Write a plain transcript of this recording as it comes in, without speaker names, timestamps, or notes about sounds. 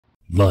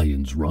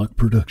Lions Rock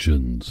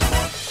Productions.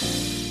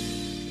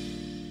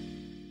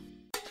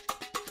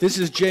 This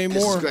is Jay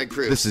Moore. This is Greg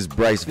Cruz. This is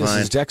Bryce Vine. This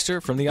is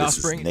Dexter from The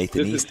Offspring. This is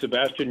Nathan This is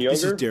Sebastian Younger.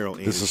 This is Daryl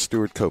Amy. This is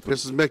Stuart Copeland.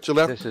 This is Mick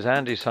Gillette. This is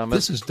Andy Summit.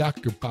 This is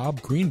Dr.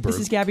 Bob Greenberg.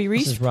 This is Gabby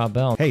Reese. This is Rob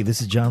Bell. Hey,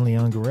 this is John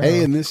Leon Guerrero.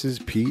 Hey, and this is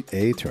Pete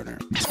A. Turner.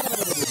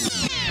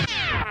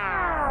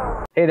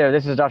 Hey there,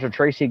 this is Dr.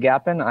 Tracy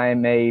Gapin. I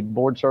am a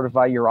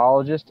board-certified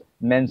urologist,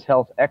 men's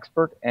health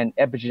expert, and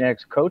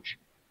epigenetics coach.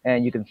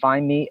 And you can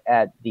find me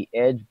at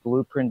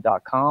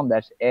theedgeblueprint.com.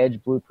 That's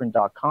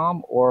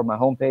edgeblueprint.com, or my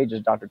homepage is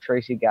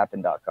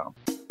drtracygapin.com.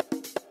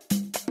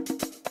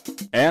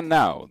 And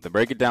now, the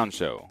Break It Down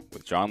Show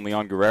with John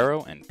Leon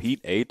Guerrero and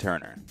Pete A.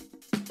 Turner.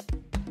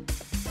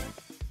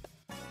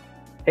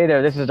 Hey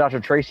there, this is Dr.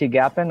 Tracy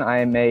Gapin.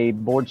 I am a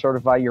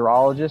board-certified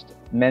urologist,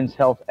 men's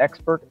health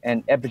expert,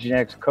 and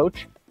epigenetics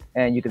coach.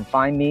 And you can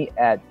find me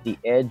at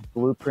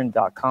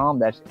theedgeblueprint.com.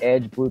 That's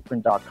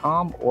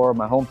edgeblueprint.com, or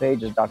my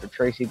homepage is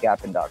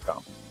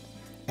drtracygapin.com.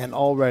 And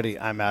already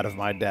I'm out of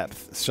my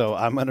depth. So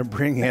I'm going to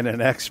bring in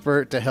an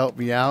expert to help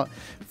me out,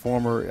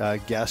 former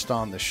guest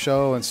on the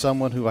show, and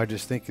someone who I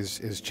just think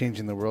is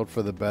changing the world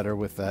for the better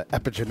with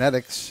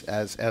epigenetics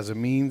as a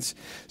means.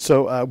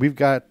 So we've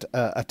got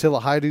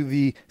Attila Hajdu,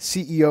 the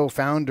CEO,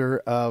 founder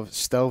of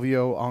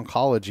Stelvio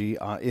Oncology,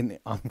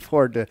 on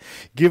board to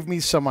give me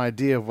some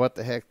idea of what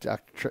the heck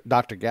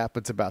Dr.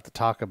 Gapin's about to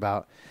talk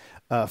about.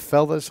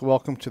 Fellas,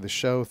 welcome to the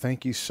show.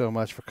 Thank you so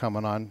much for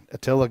coming on.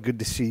 Attila, good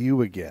to see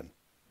you again.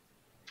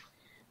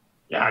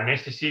 Yeah,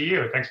 nice to see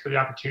you. Thanks for the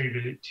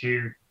opportunity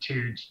to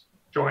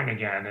join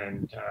again.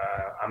 And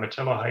I'm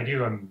Attila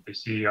Hajdu. I'm the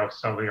CEO of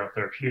Stelvio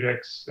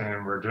Therapeutics,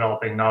 and we're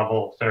developing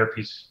novel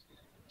therapies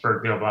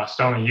for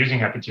glioblastoma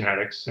using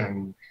epigenetics.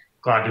 And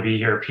glad to be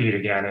here, Pete,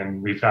 again.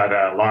 And we've had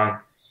a long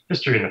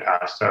history in the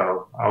past,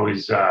 so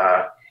always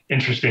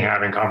interesting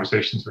having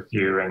conversations with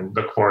you, and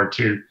look forward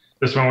to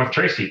this one with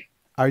Tracy.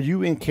 Are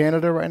you in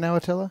Canada right now,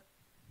 Attila?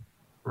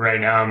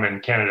 Right now I'm in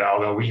Canada,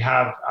 although we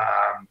have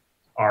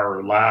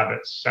our lab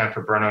at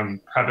Sanford Burnham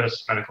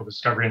Previs Medical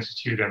Discovery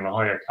Institute in La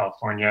Jolla,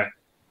 California,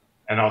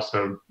 and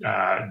also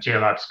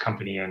JLab's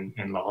company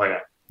in La Jolla.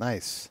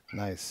 Nice.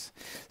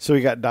 So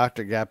we got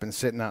Dr. Gapin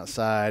sitting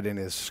outside in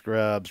his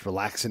scrubs,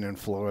 relaxing in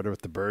Florida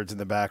with the birds in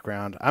the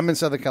background. I'm in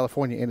Southern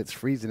California, and it's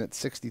freezing at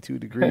 62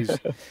 degrees.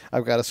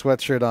 I've got a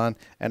sweatshirt on,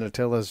 and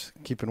Attila's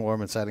keeping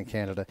warm inside in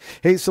Canada.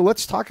 Hey, so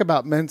let's talk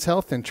about men's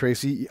health then,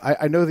 Tracy.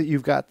 I know that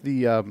you've got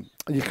you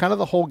kind of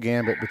the whole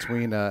gambit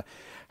between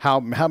how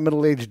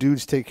middle-aged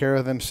dudes take care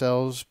of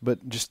themselves,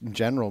 but just in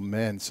general,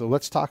 men. So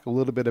let's talk a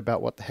little bit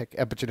about what the heck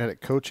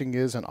epigenetic coaching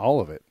is and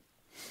all of it.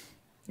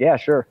 Yeah,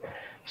 sure.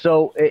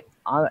 So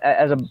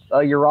as a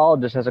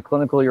urologist, as a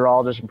clinical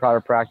urologist in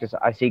private practice,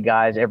 I see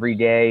guys every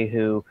day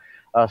who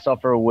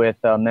suffer with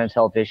men's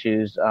health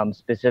issues,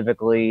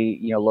 specifically,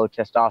 low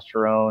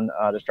testosterone.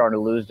 They're starting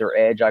to lose their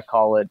edge, I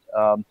call it.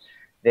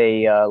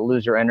 They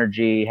lose their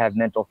energy, have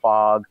mental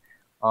fog.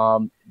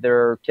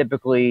 They're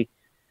typically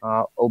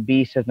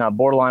obese, if not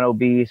borderline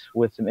obese,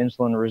 with some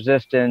insulin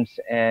resistance,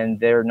 and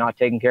they're not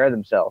taking care of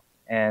themselves.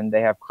 And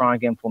they have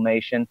chronic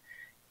inflammation,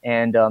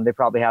 and they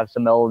probably have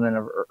some element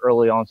of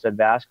early onset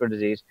vascular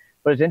disease.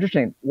 But it's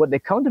interesting, what they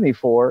come to me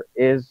for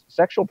is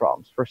sexual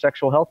problems, for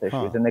sexual health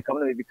issues. And they come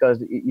to me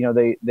because,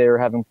 they're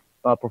having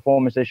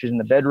performance issues in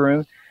the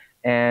bedroom.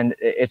 And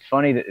it's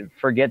funny that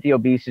forget the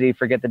obesity,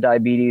 forget the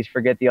diabetes,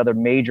 forget the other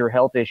major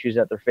health issues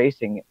that they're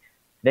facing.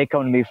 They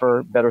come to me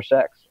for better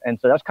sex. And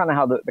so that's kind of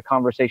how the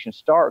conversation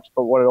starts.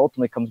 But what it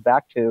ultimately comes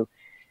back to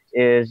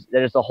is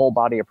that it's a whole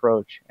body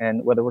approach.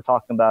 And whether we're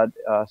talking about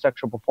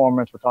sexual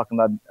performance, we're talking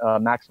about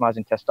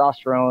maximizing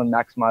testosterone,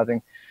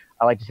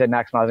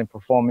 maximizing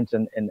performance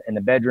in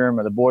the bedroom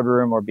or the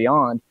boardroom or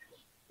beyond,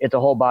 it's a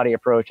whole body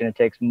approach. And it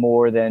takes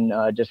more than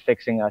just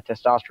fixing a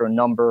testosterone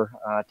number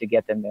to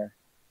get them there.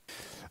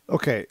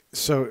 Okay,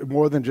 so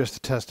more than just a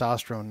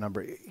testosterone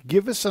number.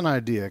 Give us an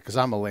idea, because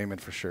I'm a layman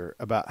for sure,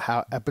 about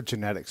how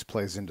epigenetics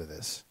plays into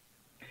this.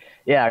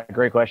 Yeah,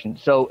 great question.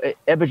 So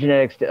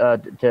epigenetics,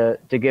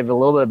 to give a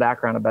little bit of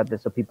background about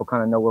this so people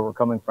kind of know where we're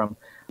coming from,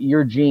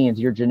 your genes,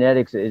 your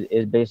genetics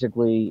is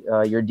basically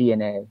your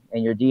DNA.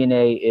 And your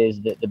DNA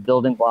is the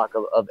building block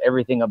of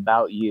everything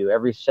about you.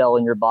 Every cell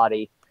in your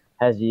body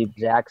has the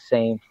exact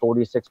same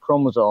 46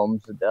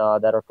 chromosomes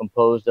that are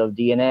composed of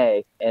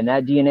DNA. And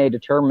that DNA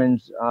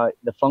determines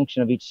the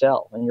function of each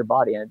cell in your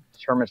body, and it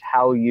determines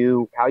how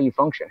you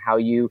function, how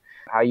you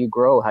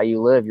grow, how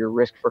you live, your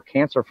risk for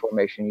cancer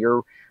formation,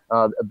 your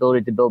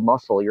ability to build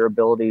muscle, your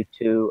ability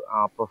to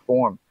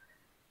perform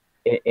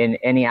in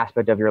any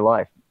aspect of your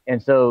life.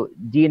 And so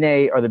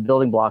DNA are the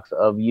building blocks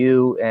of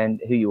you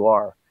and who you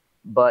are.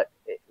 But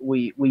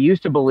we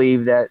used to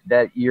believe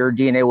that your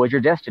DNA was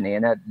your destiny,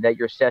 and that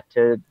you're set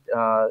to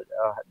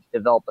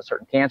develop a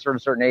certain cancer at a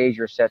certain age,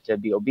 you're set to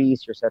be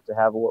obese, you're set to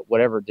have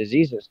whatever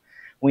diseases.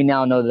 We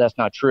now know that that's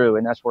not true,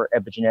 and that's where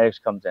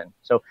epigenetics comes in.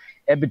 So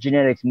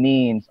epigenetics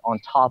means on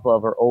top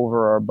of or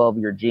over or above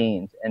your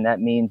genes, and that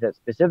means that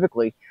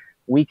specifically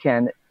we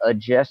can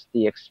adjust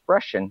the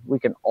expression, we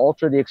can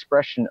alter the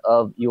expression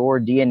of your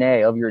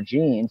DNA, of your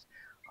genes,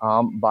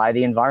 by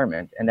the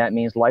environment. And that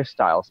means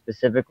lifestyle,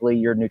 specifically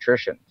your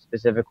nutrition,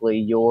 specifically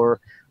your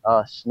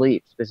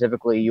sleep,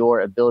 specifically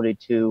your ability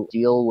to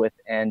deal with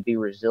and be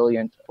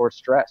resilient towards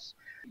stress,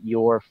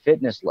 your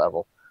fitness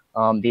level.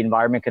 The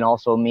environment can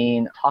also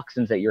mean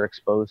toxins that you're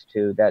exposed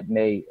to that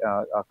may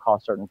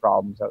cause certain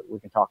problems that we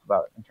can talk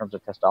about in terms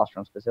of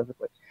testosterone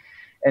specifically.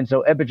 And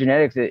so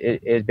epigenetics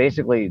is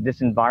basically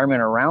this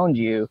environment around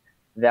you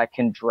that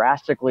can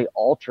drastically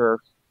alter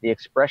the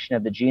expression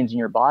of the genes in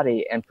your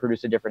body and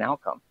produce a different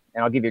outcome.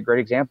 And I'll give you a great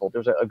example.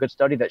 There's a good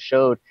study that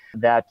showed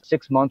that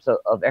 6 months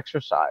of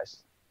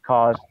exercise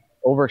caused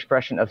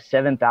overexpression of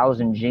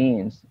 7,000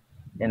 genes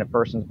in a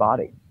person's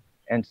body.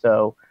 And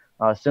so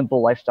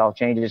simple lifestyle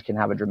changes can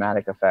have a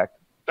dramatic effect.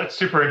 That's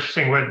super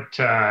interesting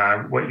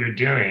what you're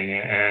doing,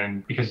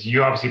 and because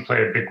you obviously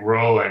play a big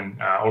role in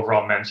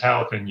overall men's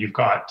health, and you've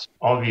got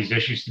all these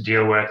issues to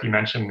deal with. You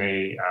mentioned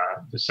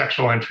the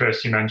sexual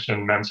interest, you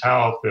mentioned men's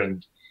health,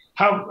 and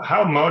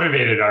how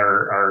motivated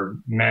are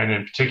men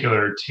in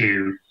particular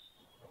to,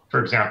 for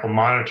example,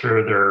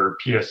 monitor their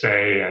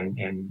PSA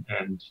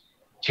and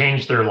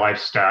change their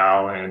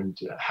lifestyle and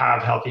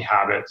have healthy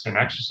habits and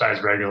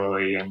exercise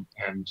regularly, and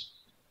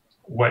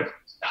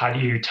how do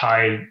you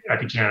tie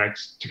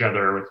epigenetics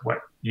together with what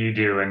you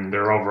do and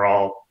their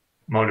overall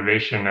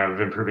motivation of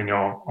improving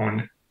your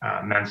own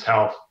men's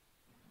health?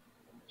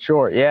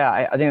 Sure.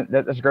 Yeah, I think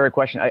that's a great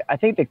question. I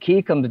think the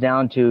key comes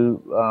down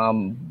to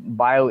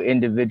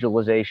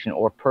bio-individualization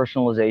or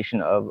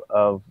personalization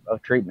of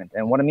treatment.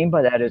 And what I mean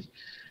by that is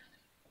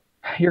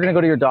you're going to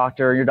go to your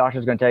doctor. Your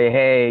doctor's going to tell you,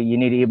 hey, you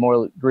need to eat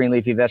more green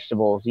leafy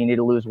vegetables. You need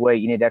to lose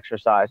weight. You need to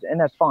exercise. And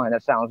that's fine.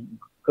 That sounds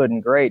good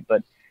and great.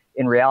 But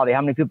in reality,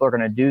 how many people are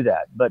going to do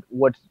that? But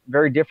what's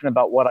very different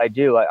about what I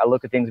do, I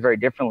look at things very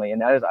differently.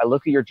 And that is I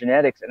look at your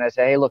genetics and I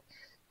say, hey, look,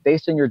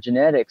 based on your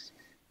genetics,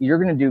 you're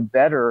going to do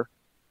better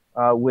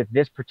with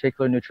this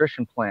particular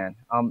nutrition plan.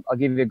 I'll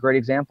give you a great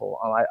example.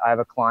 I have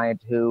a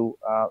client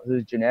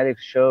whose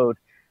genetics showed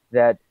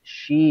that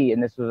she,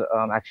 and this was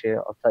actually,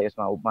 I'll tell you, it's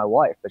my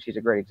wife, but she's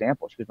a great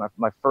example. She was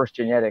my first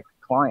genetic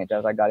client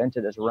as I got into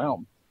this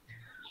realm.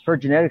 Her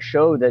genetics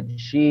showed that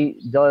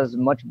she does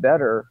much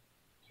better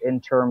in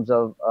terms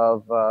of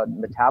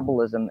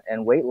metabolism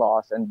and weight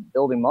loss and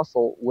building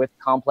muscle with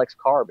complex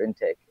carb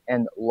intake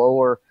and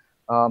lower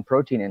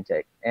protein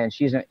intake. And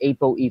she's an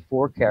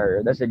ApoE4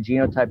 carrier. That's a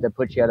genotype that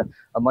puts you at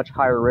a much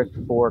higher risk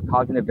for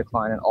cognitive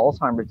decline and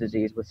Alzheimer's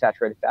disease with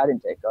saturated fat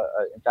intake.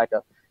 In fact,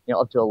 up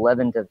to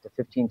 11 to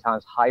 15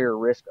 times higher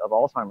risk of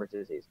Alzheimer's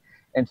disease.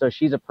 And so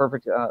she's a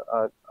perfect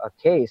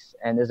case,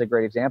 and is a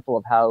great example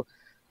of how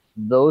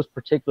those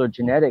particular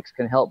genetics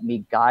can help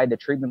me guide the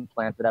treatment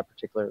plan for that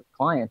particular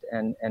client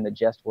and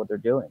adjust what they're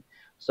doing.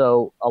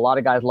 So a lot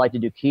of guys like to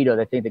do keto.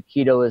 They think that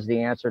keto is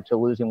the answer to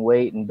losing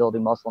weight and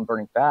building muscle and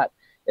burning fat.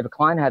 If a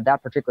client had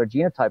that particular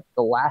genotype,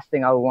 the last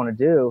thing I would want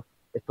to do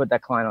is put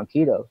that client on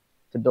keto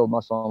to build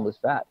muscle and lose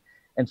fat.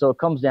 And so it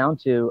comes down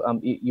to,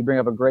 you bring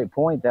up a great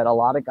point that a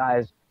lot of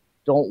guys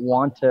don't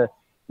want to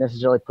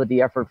necessarily put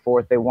the effort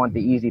forth. They want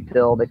the easy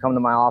pill. They come to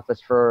my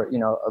office for,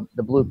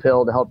 the blue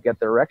pill to help get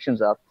their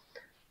erections up.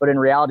 But in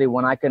reality,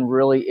 when I can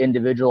really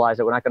individualize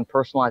it, when I can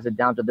personalize it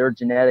down to their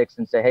genetics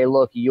and say, hey,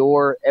 look,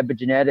 your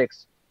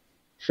epigenetics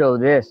show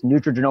this,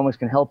 nutrigenomics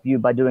can help you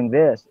by doing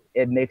this,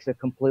 it makes it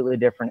completely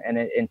different, and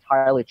it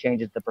entirely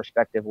changes the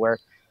perspective where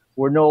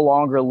we're no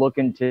longer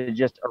looking to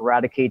just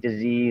eradicate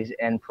disease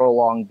and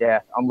prolong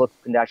death. I'm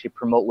looking to actually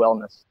promote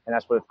wellness, and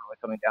that's what it's really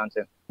coming down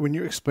to. When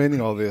you're explaining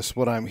all this,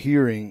 what I'm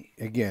hearing,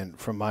 again,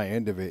 from my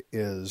end of it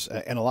is,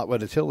 and a lot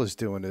what Attila is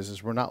doing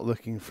is we're not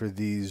looking for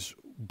these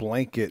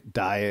blanket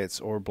diets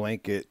or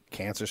blanket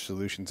cancer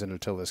solutions in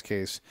Attila's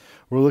case.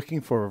 We're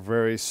looking for a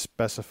very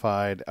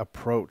specified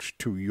approach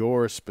to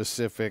your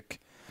specific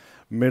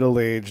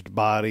middle-aged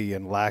body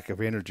and lack of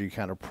energy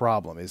kind of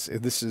problem.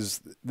 This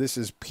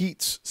is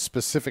Pete's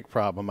specific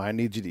problem. I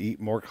need you to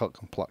eat more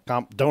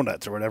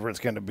donuts or whatever it's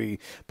going to be,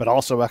 but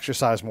also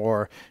exercise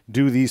more,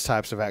 do these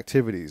types of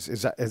activities.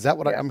 Is that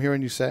what I'm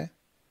hearing you say?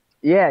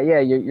 Yeah,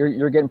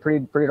 you're getting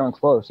pretty darn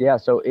close. Yeah,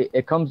 so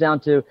it comes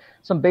down to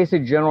some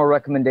basic general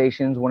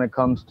recommendations when it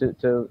comes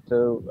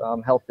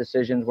to health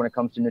decisions, when it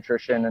comes to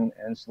nutrition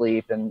and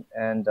sleep and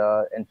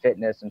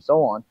fitness and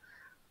so on.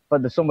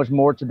 But there's so much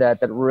more to that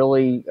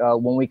really,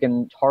 when we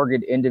can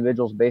target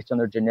individuals based on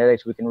their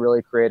genetics, we can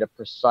really create a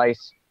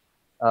precise,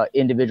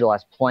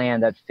 individualized plan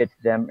that fits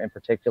them in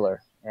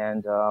particular.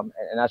 And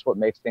that's what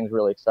makes things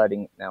really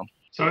exciting now.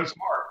 So it's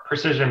more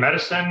precision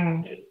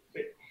medicine.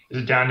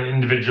 Is it down to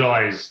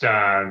individualized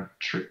the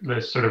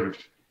sort of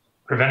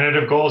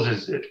preventative goals?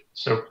 Is it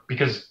so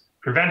because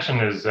prevention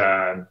is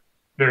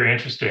very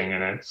interesting,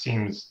 and it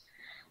seems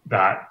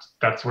that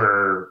that's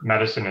where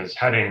medicine is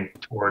heading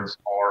towards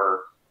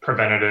more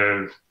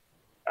preventative,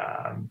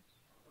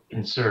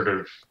 in sort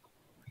of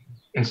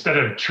instead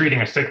of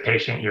treating a sick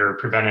patient, you're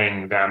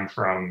preventing them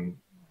from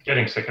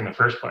getting sick in the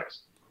first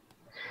place.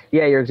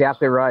 Yeah, you're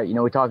exactly right.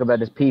 We talk about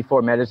this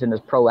P4 medicine, this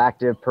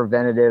proactive,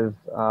 preventative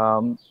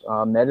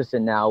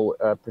medicine now,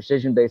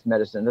 precision-based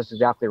medicine. That's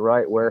exactly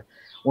right, where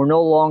we're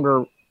no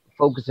longer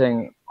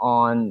focusing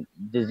on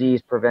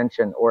disease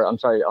prevention, or I'm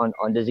sorry,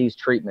 on disease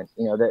treatment.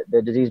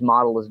 The disease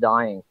model is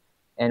dying,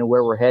 and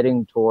where we're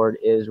heading toward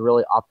is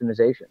really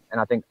optimization.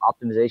 And I think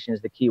optimization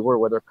is the key word,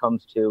 whether it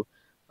comes to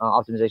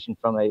optimization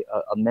from a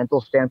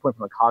mental standpoint,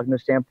 from a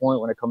cognitive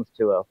standpoint, when it comes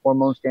to a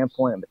hormone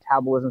standpoint, a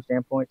metabolism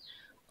standpoint,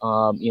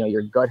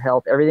 your gut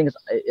health, everything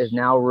is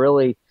now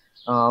really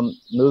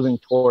moving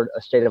toward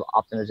a state of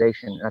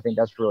optimization. And I think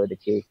that's really the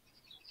key.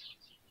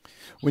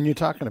 When you're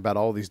talking about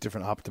all these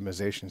different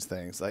optimizations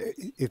things, like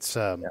it's,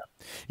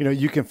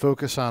 you can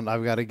focus on,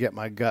 I've got to get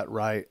my gut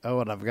right. Oh,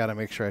 and I've got to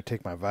make sure I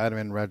take my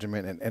vitamin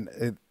regimen.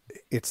 And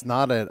it's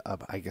not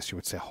I guess you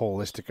would say,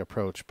 holistic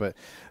approach, but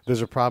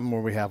there's a problem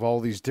where we have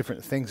all these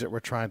different things that we're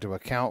trying to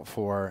account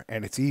for,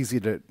 and it's easy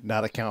to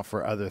not account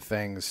for other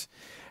things.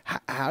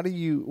 How do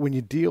you, when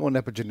you deal in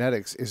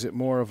epigenetics, is it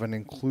more of an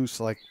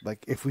inclusive,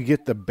 like if we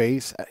get the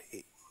base,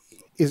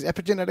 is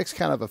epigenetics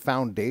kind of a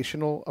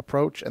foundational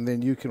approach, and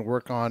then you can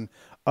work on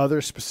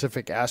other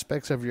specific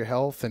aspects of your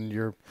health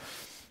and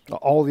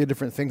all the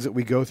different things that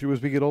we go through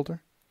as we get older?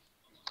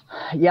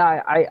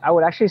 Yeah, I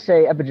would actually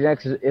say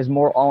epigenetics is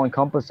more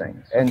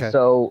all-encompassing. And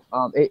so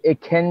it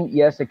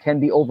can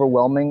be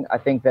overwhelming. I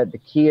think that the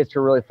key is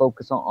to really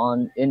focus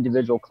on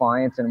individual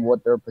clients and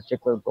what their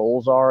particular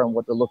goals are and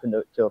what they're looking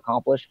to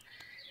accomplish.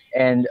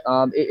 And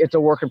it's a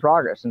work in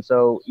progress. And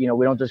so, we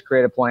don't just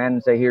create a plan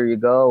and say, here you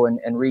go,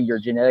 and read your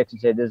genetics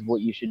and say, this is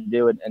what you should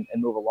do and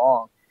move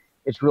along.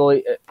 It's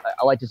really,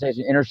 I like to say, it's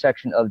an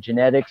intersection of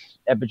genetics,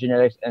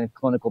 epigenetics, and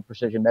clinical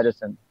precision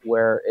medicine,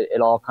 where it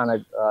all kind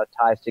of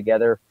ties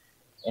together.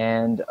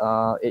 And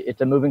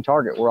it's a moving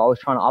target. We're always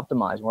trying to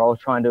optimize. We're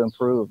always trying to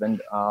improve.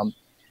 And,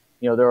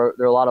 there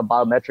are a lot of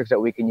biometrics that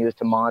we can use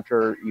to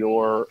monitor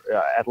your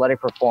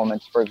athletic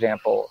performance, for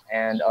example,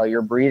 and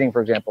your breathing,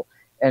 for example.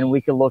 And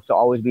we can look to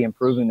always be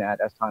improving that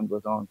as time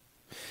goes on.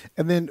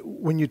 And then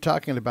when you're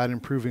talking about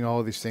improving all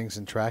of these things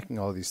and tracking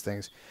all of these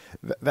things,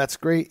 that's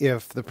great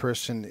if the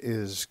person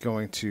is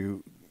going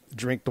to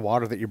drink the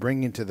water that you're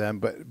bringing to them.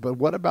 But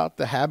what about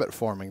the habit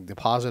forming, the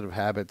positive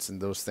habits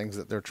and those things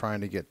that they're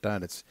trying to get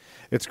done?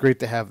 It's great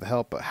to have the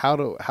help, but how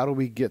do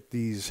we get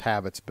these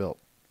habits built?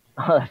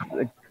 That's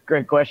a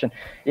great question.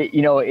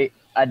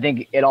 I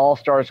think it all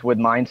starts with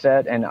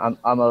mindset, and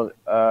I'm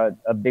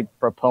a big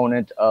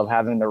proponent of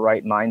having the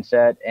right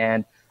mindset.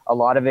 And a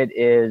lot of it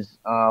is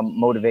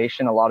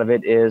motivation. A lot of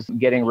it is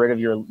getting rid of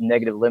your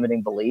negative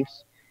limiting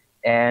beliefs.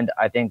 And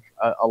I think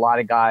a lot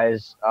of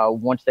guys,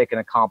 once they can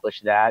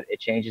accomplish that, it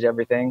changes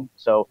everything.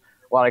 So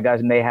a lot of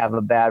guys may have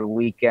a bad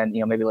weekend.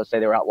 Maybe let's say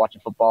they were out watching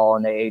football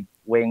and they ate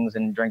wings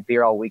and drank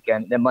beer all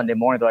weekend. Then Monday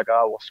morning, they're like,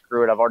 oh, well,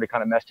 screw it. I've already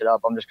kind of messed it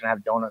up. I'm just going to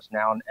have donuts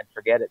now and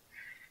forget it.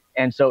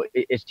 And so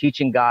it's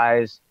teaching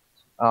guys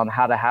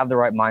how to have the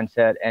right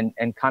mindset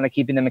and kind of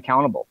keeping them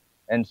accountable.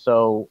 And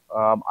so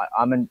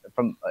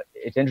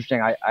it's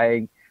interesting.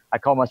 I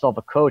call myself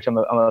a coach. I'm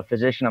a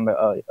physician. I'm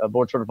a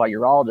board certified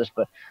urologist,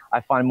 but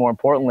I find more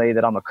importantly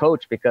that I'm a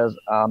coach because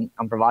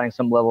I'm providing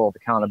some level of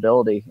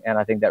accountability. And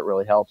I think that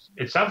really helps.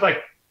 It sounds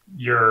like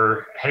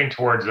you're heading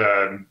towards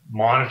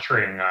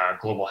monitoring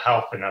global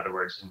health, in other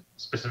words, and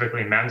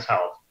specifically men's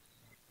health.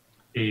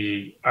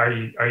 Are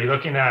you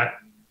looking at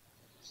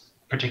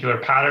particular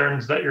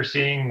patterns that you're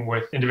seeing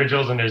with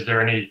individuals, and is there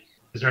any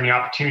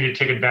opportunity to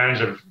take advantage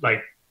of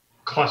like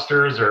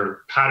clusters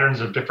or patterns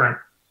of different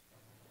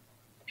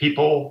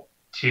people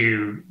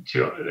to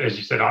as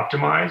you said,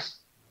 optimize?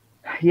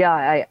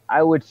 Yeah,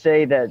 I would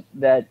say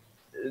that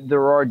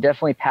there are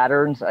definitely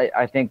patterns.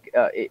 I think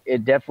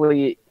it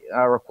definitely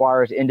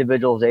requires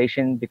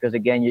individualization because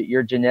again,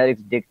 your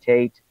genetics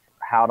dictate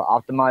how to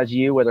optimize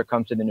you, whether it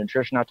comes to the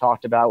nutrition I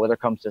talked about, whether it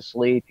comes to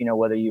sleep,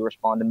 whether you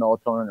respond to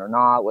melatonin or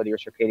not, whether your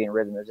circadian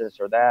rhythm is this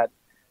or that.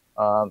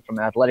 From an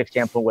athletic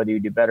standpoint, whether you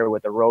do better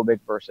with aerobic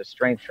versus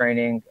strength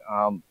training.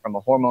 From a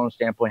hormone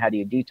standpoint, how do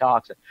you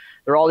detox?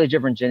 There are all these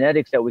different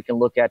genetics that we can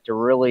look at to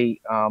really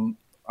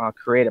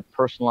create a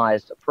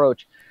personalized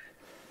approach.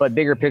 But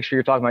bigger picture,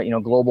 you're talking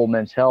about, global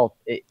men's health.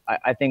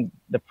 I think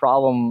the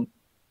problem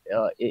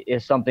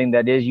is something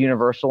that is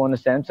universal in a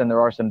sense, and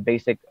there are some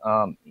basic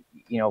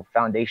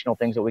foundational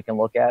things that we can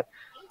look at.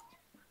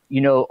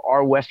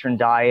 Our Western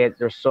diet,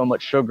 there's so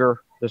much sugar,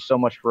 there's so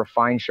much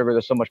refined sugar,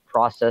 there's so much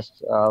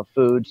processed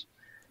foods.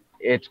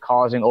 It's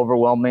causing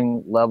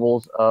overwhelming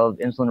levels of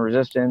insulin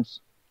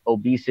resistance,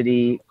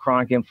 obesity,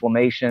 chronic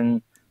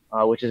inflammation,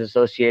 which is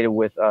associated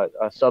with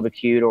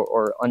subacute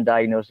or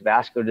undiagnosed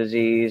vascular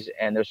disease.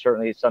 And there's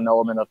certainly some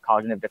element of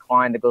cognitive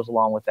decline that goes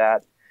along with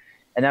that.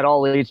 And that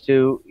all leads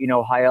to,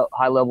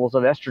 high levels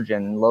of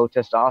estrogen, low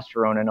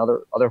testosterone, and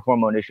other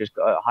hormone issues,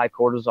 high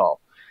cortisol.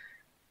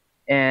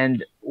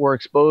 And we're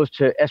exposed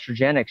to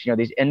estrogenics,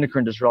 these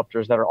endocrine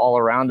disruptors that are all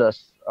around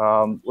us.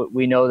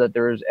 We know that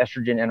there's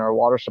estrogen in our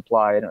water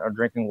supply, in our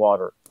drinking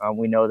water.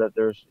 We know that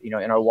there's, in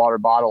our water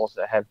bottles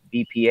that have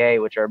BPA,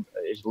 which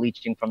is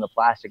leaching from the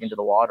plastic into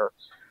the water.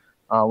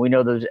 We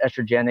know there's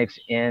estrogenics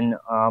in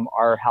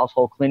our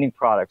household cleaning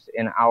products,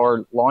 in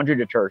our laundry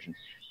detergents.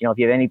 If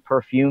you have any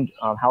perfumed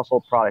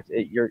household products,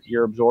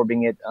 you're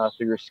absorbing it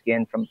through your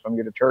skin from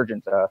your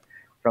detergents.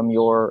 from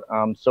your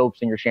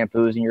soaps and your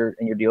shampoos and your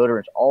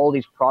deodorants. All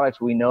these products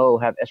we know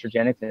have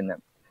estrogenics in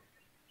them.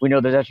 We know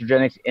there's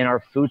estrogenics in our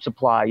food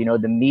supply. You know,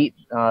 the meat,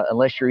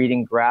 unless you're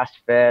eating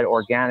grass-fed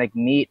organic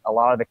meat, a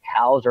lot of the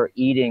cows are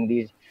eating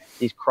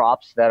these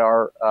crops that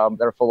are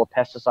full of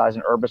pesticides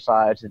and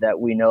herbicides that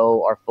we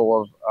know are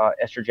full of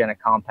estrogenic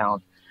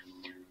compounds.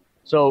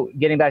 So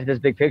getting back to this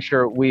big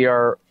picture, we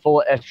are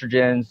full of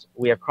estrogens.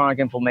 We have chronic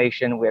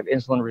inflammation. We have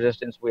insulin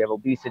resistance. We have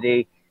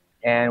obesity,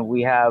 and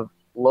we have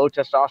low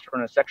testosterone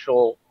and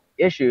sexual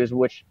issues,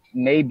 which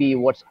may be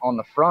what's on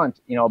the front,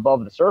 you know,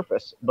 above the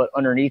surface, but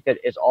underneath it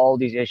is all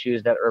these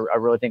issues that I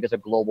really think is a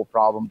global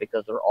problem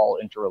because they're all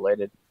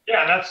interrelated.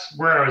 Yeah, that's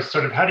where I was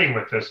sort of heading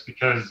with this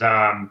because,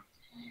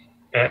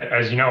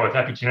 as you know, with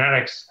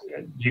epigenetics,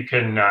 you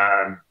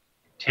can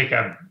take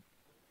a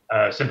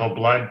simple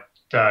blood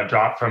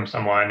drop from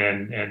someone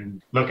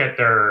and look at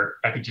their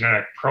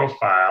epigenetic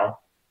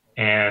profile,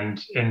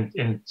 and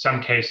in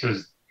some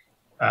cases,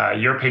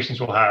 your patients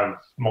will have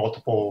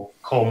multiple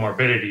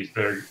comorbidities.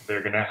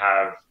 They're going to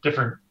have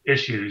different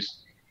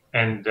issues,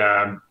 and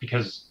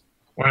because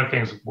one of the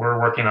things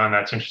we're working on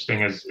that's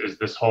interesting is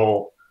this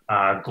whole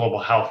global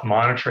health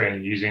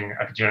monitoring using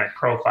epigenetic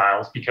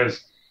profiles.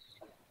 Because,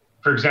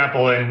 for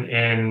example,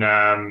 in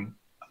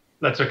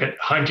let's look at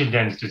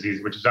Huntington's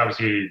disease, which is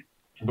obviously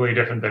completely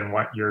different than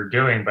what you're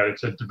doing, but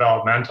it's a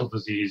developmental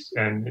disease,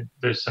 and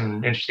there's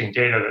some interesting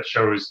data that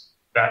shows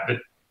that the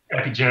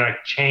epigenetic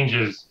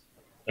changes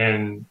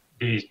in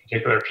these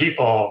particular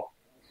people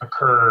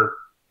occur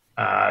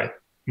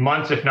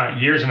months, if not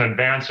years, in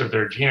advance of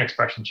their gene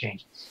expression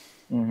changes.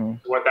 Mm-hmm.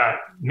 What that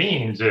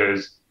means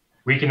is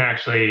we can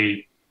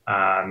actually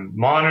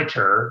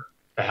monitor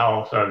the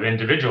health of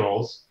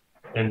individuals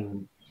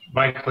in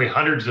likely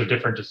hundreds of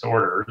different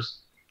disorders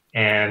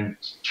and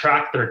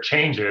track their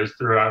changes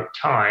throughout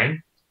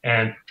time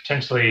and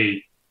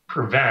potentially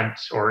prevent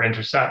or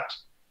intercept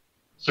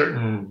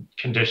certain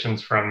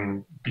conditions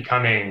from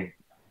becoming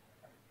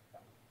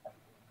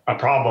a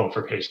problem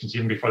for patients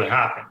even before they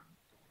happen.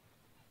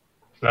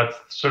 So that's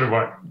sort of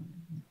what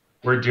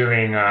we're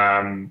doing,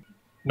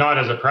 not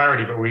as a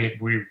priority, but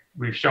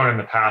we've shown in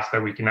the past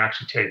that we can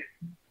actually take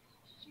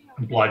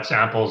blood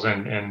samples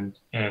and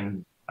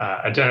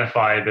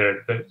identify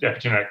the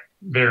epigenetic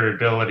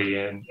variability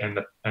and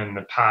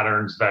the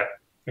patterns that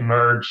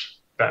emerge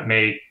that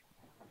may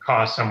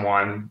cause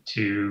someone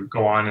to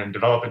go on and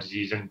develop a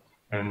disease,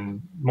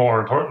 and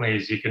more importantly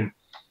is you can,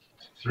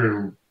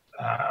 through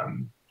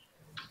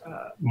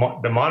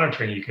the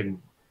monitoring, you can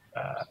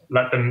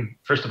let them,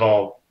 first of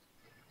all,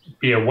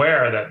 be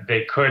aware that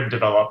they could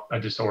develop a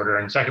disorder,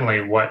 and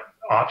secondly, what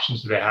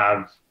options do they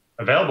have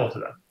available to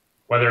them,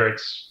 whether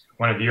it's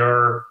one of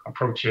your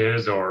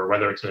approaches or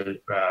whether it's a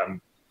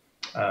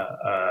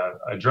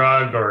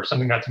drug or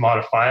something that's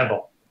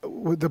modifiable.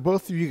 With the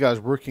both of you guys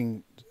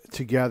working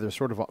together,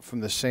 sort of from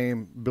the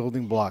same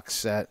building block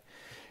set,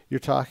 you're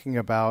talking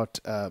about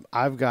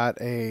I've got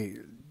a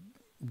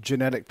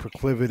genetic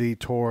proclivity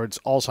towards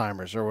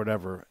Alzheimer's or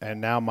whatever, and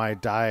now my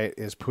diet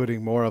is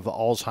putting more of the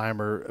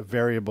Alzheimer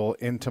variable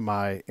into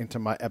my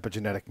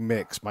epigenetic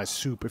mix, my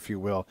soup, if you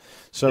will.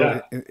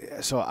 So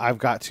so I've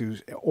got to,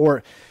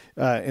 or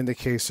in the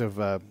case of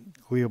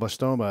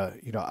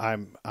glioblastoma, you know,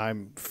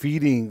 I'm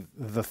feeding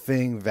the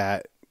thing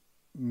that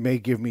may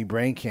give me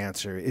brain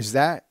cancer.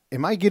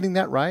 Am I getting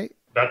that right?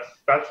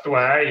 That's the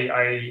way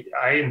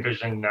I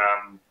envision,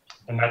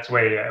 and that's the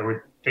way I would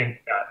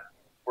think that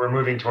we're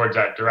moving towards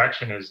that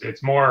direction. Is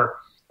it's more,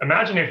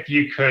 imagine if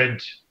you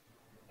could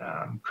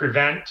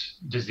prevent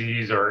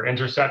disease or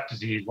intercept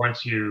disease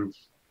once you've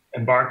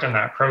embarked on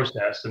that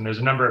process. And there's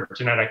a number of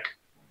genetic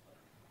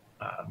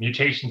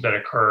mutations that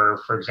occur,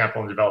 for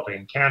example, in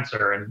developing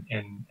cancer.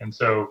 And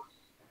so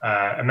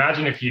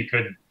imagine if you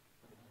could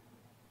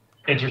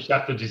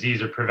intercept the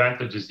disease or prevent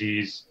the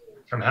disease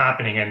from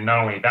happening. And not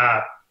only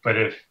that, but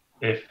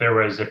if there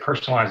was a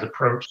personalized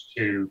approach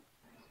to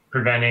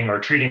preventing or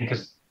treating,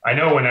 because I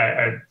know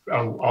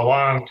a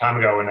long time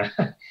ago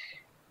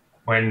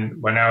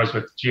when I was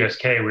with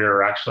GSK, we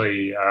were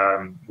actually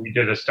we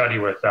did a study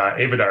with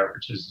Avodart,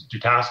 which is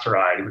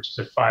dutasteride, which is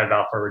a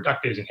 5-alpha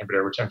reductase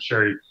inhibitor, which I'm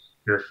sure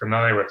you're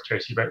familiar with,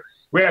 Tracy. But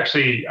we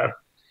actually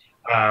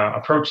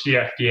approached the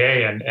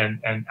FDA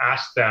and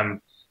asked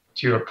them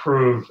to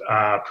approve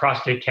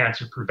prostate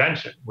cancer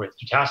prevention with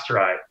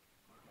dutasteride,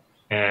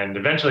 and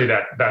eventually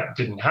that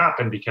didn't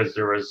happen because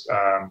there was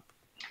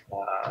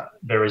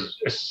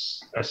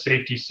a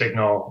safety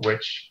signal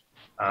which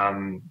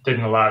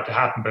didn't allow it to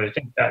happen. But I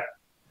think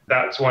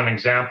that's one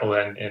example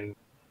in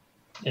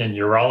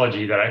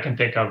urology that I can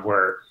think of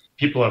where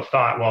people have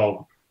thought,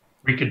 well,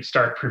 we could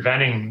start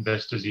preventing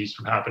this disease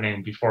from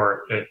happening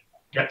before it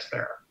gets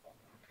there.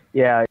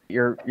 Yeah,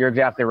 you're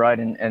exactly right.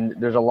 And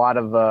there's a lot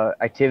of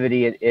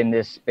activity in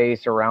this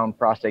space around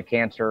prostate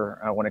cancer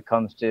when it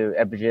comes to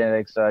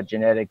epigenetics,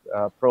 genetic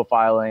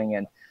profiling,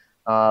 and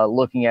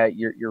looking at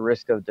your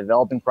risk of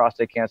developing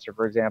prostate cancer,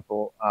 for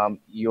example,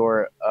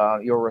 your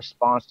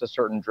response to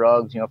certain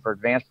drugs, for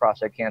advanced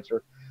prostate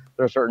cancer.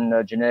 There are certain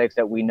genetics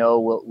that we know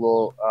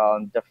will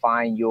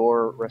define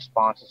your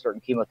response to certain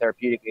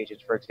chemotherapeutic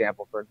agents, for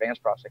example, for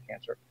advanced prostate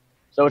cancer.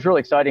 So it's really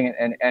exciting,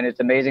 and it's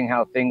amazing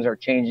how things are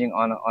changing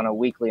on a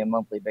weekly and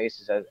monthly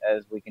basis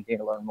as we continue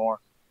to learn more.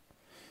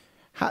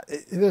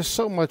 There's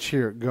so much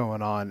here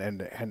going on,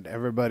 and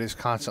everybody's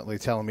constantly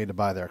telling me to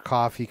buy their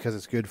coffee because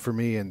it's good for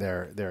me, and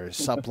their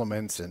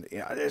supplements, and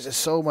there's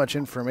just so much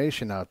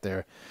information out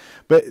there.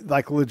 But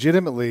like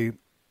legitimately,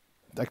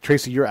 like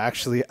Tracy, you're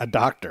actually a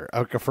doctor,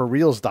 like a for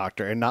reals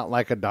doctor, and not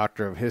like a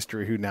doctor of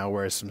history who now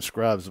wears some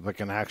scrubs,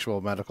 like an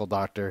actual medical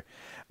doctor.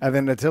 And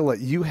then Attila,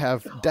 you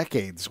have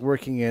decades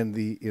working in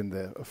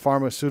the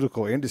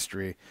pharmaceutical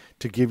industry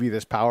to give you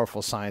this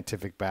powerful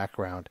scientific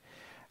background.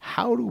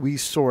 How do we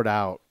sort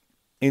out,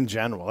 in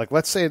general, like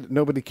let's say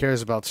nobody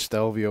cares about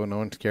Stelvio, no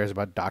one cares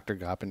about Dr.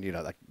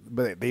 Gapin,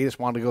 but they just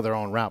want to go their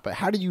own route. But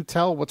how do you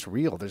tell what's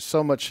real? There's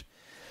so much.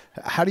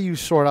 How do you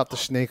sort out the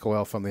snake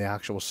oil from the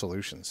actual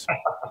solutions?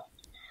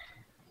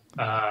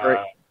 Great.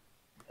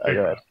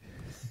 Go ahead.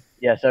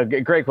 Yeah, so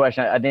great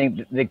question. I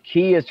think the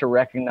key is to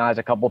recognize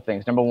a couple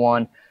things. Number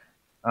one,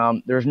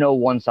 there's no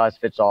one size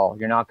fits all.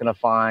 You're not going to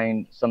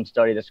find some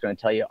study that's going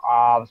to tell you,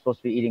 I'm supposed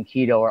to be eating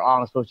keto, or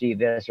I'm supposed to eat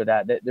this or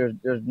that.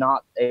 There's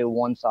not a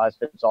one size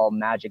fits all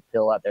magic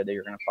pill out there that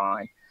you're going to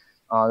find.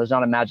 There's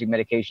not a magic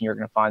medication you're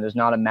going to find. There's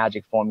not a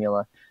magic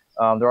formula.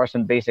 There are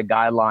some basic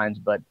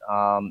guidelines, but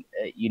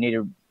you need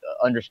to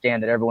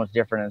understand that everyone's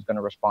different and is going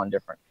to respond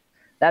different.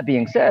 That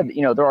being said,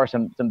 there are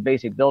some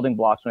basic building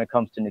blocks when it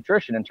comes to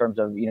nutrition in terms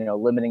of,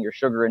 limiting your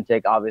sugar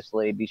intake.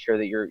 Obviously, be sure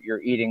that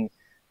you're eating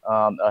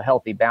a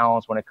healthy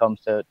balance when it comes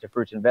to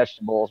fruits and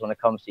vegetables. When it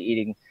comes to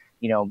eating,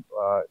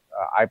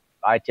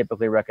 I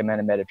typically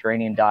recommend a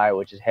Mediterranean diet,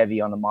 which is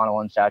heavy on the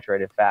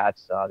monounsaturated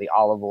fats, the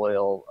olive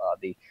oil,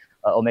 the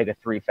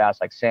omega-3 fats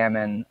like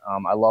salmon.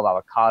 I love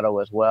avocado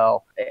as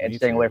well, and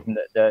staying away from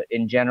the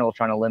in general,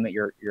 trying to limit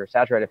your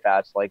saturated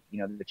fats like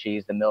the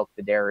cheese, the milk,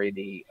 the dairy,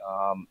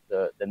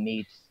 the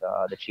meats,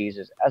 the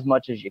cheeses as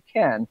much as you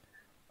can.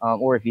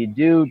 Or if you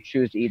do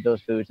choose to eat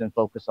those foods, then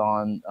focus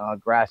on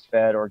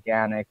grass-fed,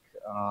 organic,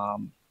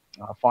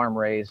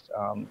 farm-raised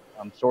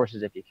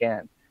sources if you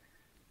can.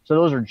 So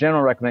those are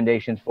general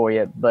recommendations for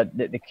you. But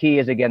the key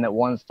is, again, that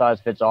one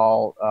size fits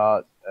all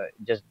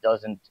just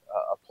doesn't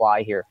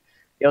apply here.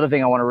 The other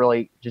thing I want to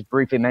really just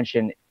briefly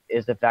mention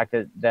is the fact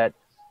that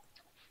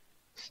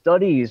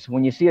studies,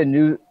 when you see a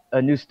new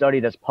study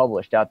that's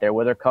published out there,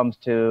 whether it comes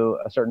to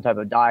a certain type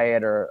of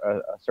diet or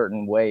a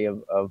certain way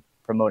of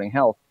promoting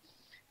health,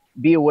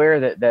 be aware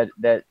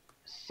that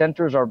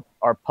centers are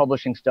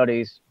publishing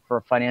studies for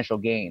financial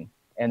gain,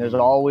 and there's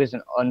always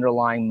an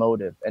underlying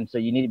motive. And so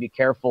you need to be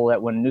careful that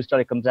when a new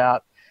study comes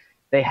out,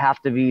 they have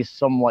to be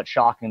somewhat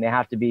shocking. They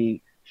have to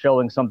be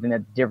showing something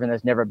that's different,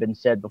 that's never been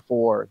said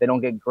before. They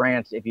don't get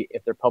grants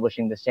if they're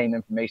publishing the same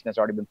information that's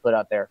already been put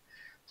out there.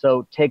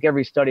 So take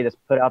every study that's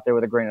put out there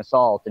with a grain of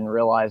salt and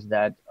realize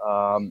that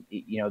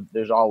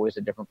there's always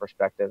a different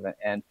perspective,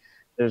 and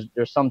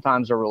there's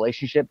sometimes a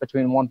relationship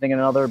between one thing and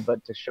another,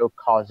 but to show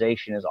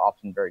causation is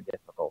often very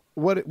difficult.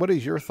 What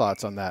is your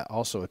thoughts on that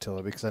also,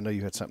 Attila? Because I know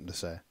you had something to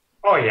say.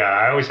 Oh yeah,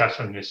 I always have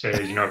something to say.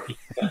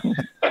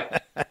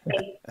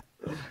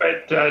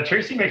 But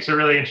Tracy makes a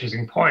really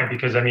interesting point,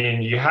 because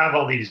you have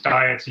all these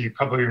diets. You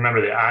probably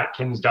remember the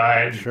Atkins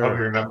diet. Sure. You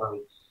probably remember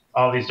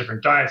all these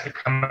different diets that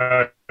come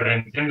out. But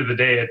at the end of the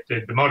day,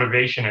 the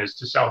motivation is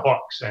to sell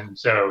books, and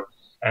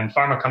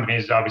pharma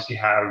companies obviously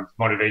have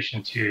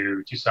motivation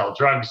to sell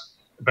drugs.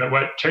 But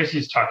what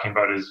Tracy's talking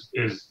about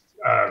is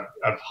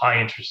of high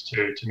interest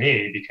to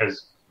me,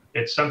 because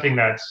it's something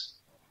that's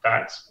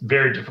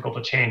very difficult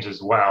to change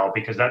as well,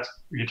 because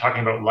you're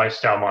talking about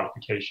lifestyle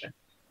modification,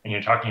 and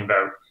you're talking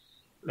about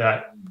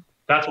that.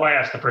 That's why I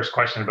asked the first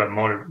question about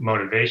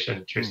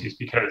motivation, Tracy, is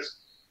because,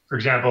 for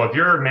example, if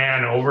you're a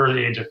man over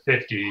the age of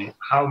 50,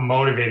 how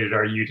motivated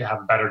are you to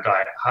have a better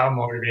diet? How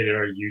motivated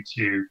are you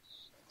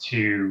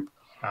to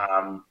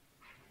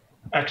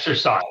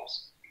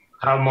exercise?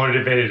 How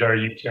motivated are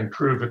you to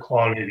improve the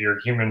quality of your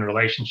human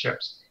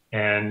relationships?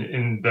 And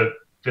in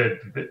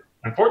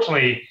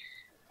unfortunately,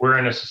 we're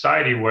in a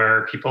society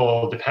where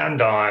people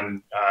depend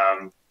on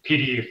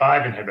PDE5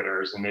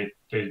 inhibitors, and they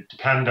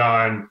depend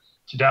on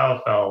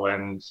tadalafil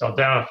and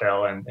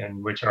sildenafil,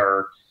 and which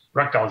are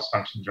erectile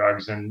dysfunction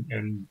drugs,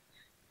 and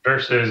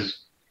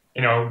versus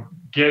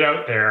get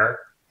out there,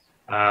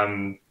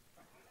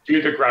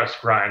 do the grouse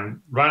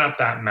grind, run up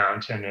that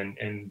mountain,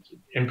 and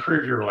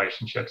improve your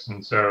relationships.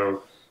 And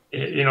so,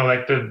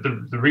 like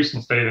the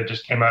recent study that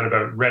just came out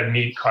about red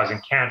meat causing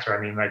cancer.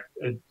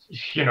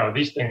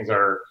 These things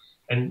are,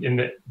 and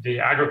in the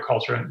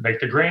agriculture, like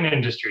the grain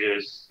industry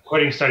is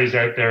putting studies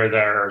out there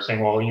that are saying,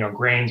 well,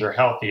 grains are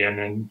healthy, and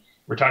then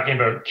we're talking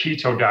about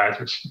keto diets,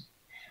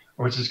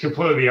 which is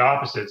completely the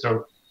opposite.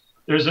 So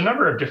there's a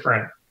number of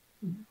different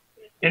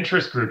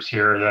interest groups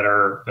here that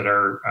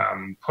are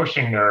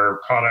pushing their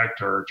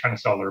product or trying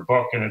to sell their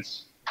book. And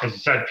it's, as you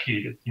said,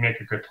 Pete, you make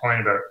a good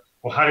point about,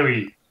 well, how do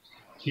we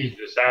tease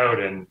this out?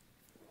 And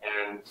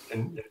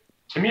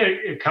to me,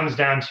 it comes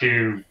down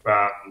to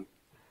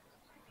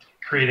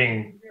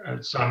creating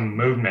some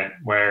movement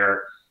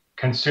where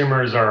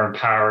consumers are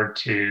empowered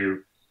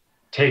to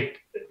take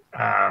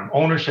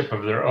ownership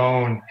of their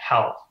own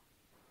health.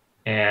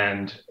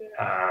 And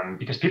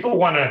because people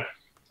want to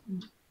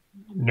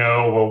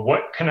know, well,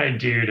 what can I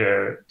do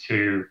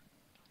to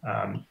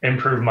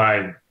improve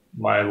my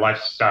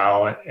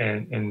lifestyle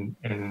in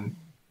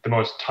the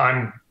most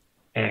time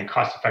and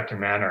cost-effective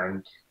manner?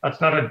 And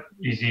that's not an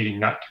easy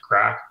nut to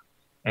crack.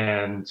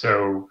 And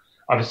so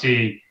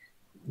obviously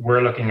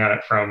we're looking at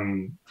it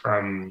from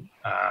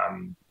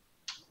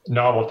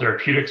novel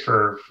therapeutics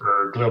for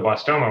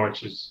glioblastoma,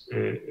 which is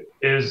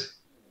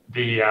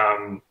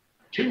the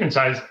treatment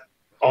size.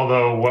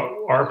 Although what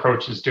our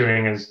approach is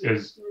doing is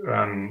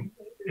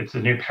it's a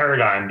new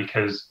paradigm,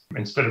 because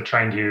instead of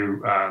trying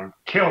to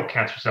kill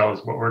cancer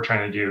cells, what we're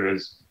trying to do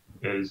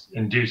is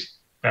induce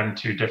them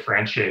to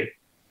differentiate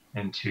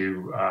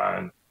into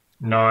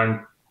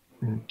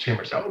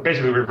non-tumor cells,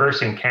 basically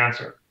reversing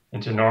cancer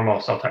into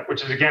normal cell type,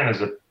 which is a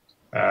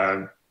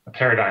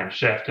paradigm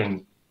shift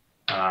in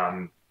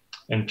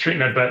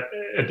treatment. But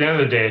at the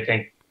end of the day, I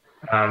think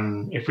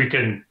if we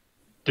can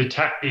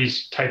detect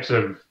these types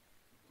of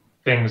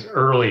things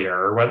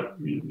earlier,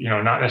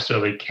 not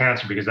necessarily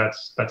cancer, because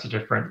that's a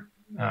different.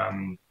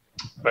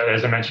 But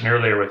as I mentioned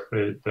earlier, with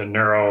the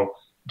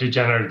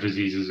neurodegenerative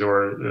diseases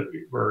or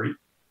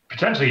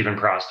potentially even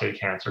prostate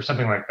cancer,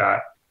 something like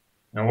that,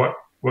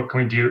 what can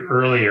we do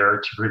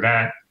earlier to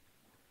prevent,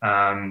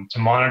 to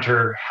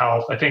monitor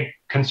health? I think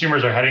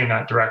consumers are heading in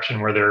that direction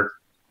where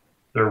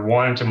they're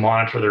wanting to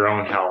monitor their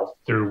own health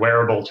through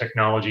wearable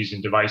technologies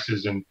and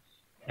devices, and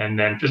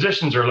then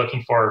physicians are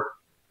looking for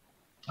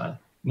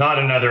not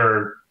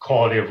another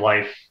quality of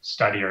life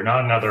study or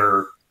not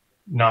another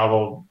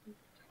novel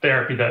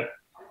therapy. That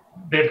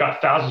they've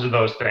got thousands of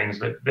those things,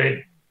 but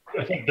I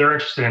think they're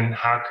interested in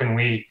how can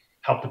we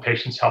help the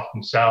patients help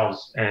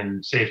themselves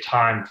and save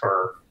time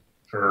for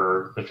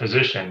the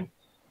physician.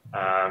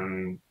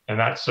 And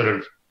that's sort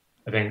of,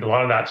 I think a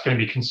lot of that's going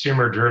to be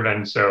consumer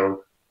driven.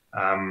 So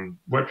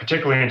what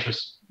particularly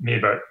interests me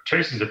about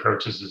Tracy's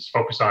approach is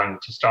focus on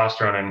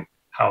testosterone and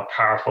how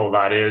powerful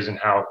that is, and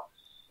how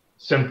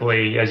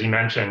simply, as you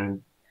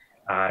mentioned,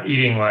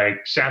 eating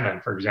like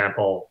salmon, for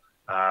example,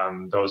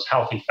 those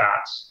healthy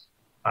fats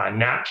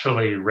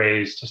naturally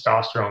raise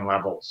testosterone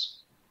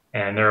levels.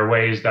 And there are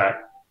ways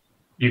that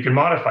you can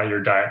modify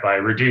your diet by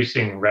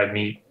reducing red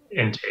meat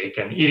intake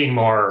and eating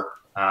more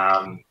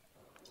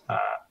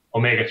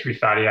omega-3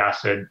 fatty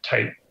acid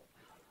type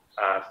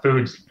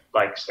foods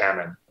like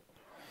salmon.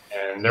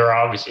 And there are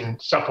obviously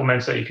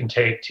supplements that you can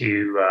take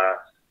to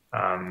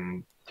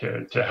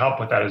help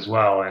with that as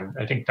well. And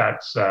I think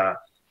that's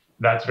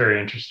very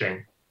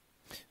interesting.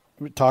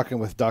 We're talking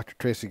with Dr.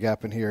 Tracy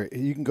Gapin here.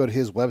 You can go to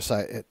his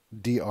website at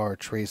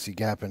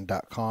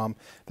drtracygapin.com.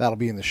 That'll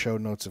be in the show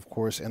notes, of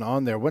course. And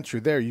on there, once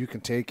you're there, you can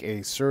take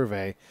a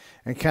survey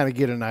and kind of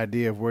get an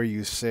idea of where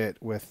you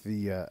sit with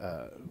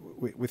the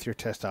with your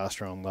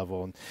testosterone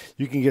level. And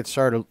you can get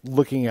started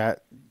looking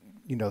at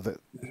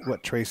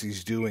what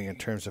Tracy's doing in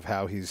terms of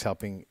how he's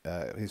helping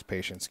his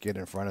patients get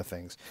in front of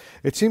things.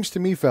 It seems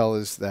to me,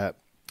 fellas, that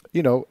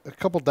a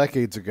couple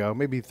decades ago,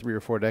 maybe 3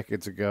 or 4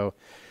 decades ago,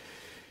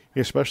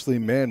 especially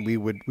men, we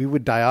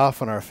would die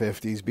off in our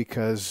 50s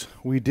because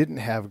we didn't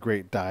have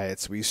great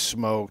diets. We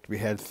smoked. We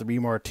had 3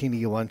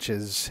 martini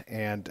lunches,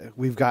 and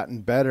we've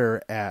gotten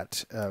better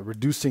at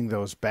reducing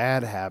those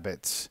bad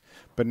habits.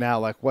 But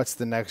now, what's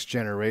the next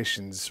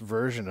generation's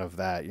version of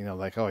that?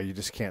 Oh, you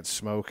just can't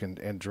smoke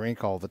and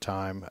drink all the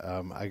time.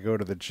 I go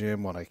to the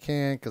gym when I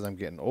can because I'm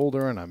getting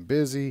older and I'm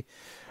busy.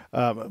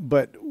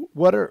 But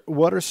what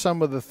are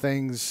some of the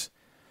things?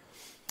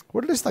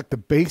 What are just the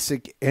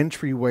basic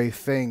entryway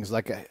things?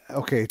 Okay,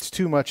 it's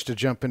too much to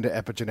jump into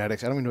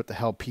epigenetics. I don't even know what the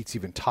hell Pete's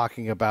even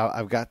talking about.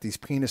 I've got these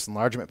penis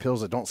enlargement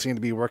pills that don't seem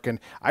to be working.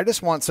 I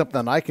just want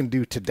something I can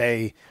do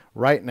today,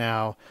 right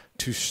now,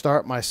 to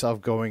start myself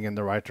going in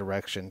the right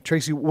direction.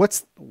 Tracy,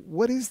 what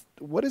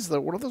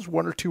are those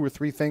 1 or 2 or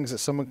 3 things that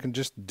someone can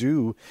just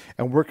do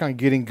and work on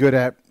getting good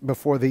at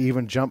before they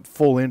even jump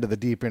full into the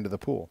deep end of the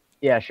pool?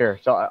 Yeah, sure.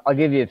 So I'll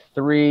give you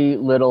 3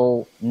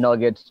 little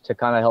nuggets to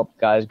kind of help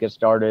guys get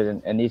started.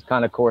 And these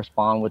kind of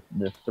correspond with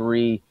the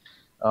 3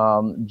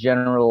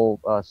 general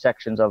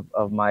sections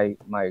of my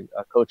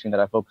coaching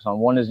that I focus on.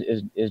 One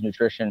is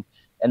nutrition.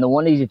 And the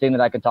one easy thing that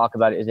I could talk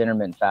about is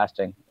intermittent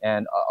fasting.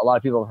 And a lot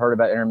of people have heard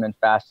about intermittent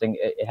fasting.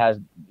 It has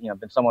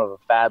been somewhat of a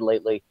fad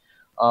lately,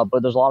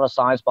 but there's a lot of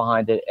science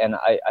behind it. And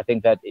I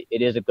think that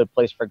it is a good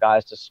place for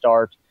guys to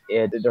start.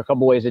 There are a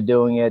couple ways of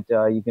doing it.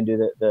 You can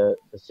do the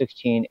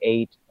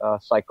 16-8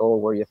 cycle,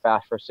 where you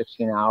fast for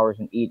 16 hours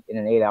and eat in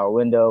an 8-hour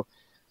window.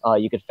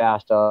 You could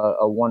fast 1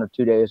 or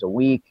 2 days a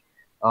week.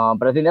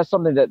 But I think that's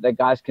something that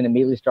guys can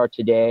immediately start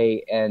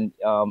today. And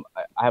I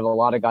have a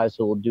lot of guys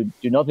who will do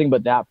nothing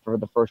but that for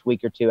the first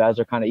week or 2 as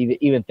they're kind of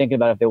even thinking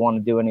about if they want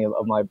to do any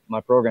of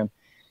my program.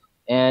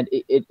 And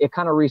it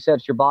kind of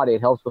resets your body.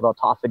 It helps with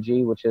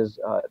autophagy, which is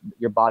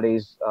your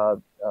body's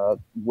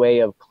way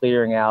of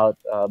clearing out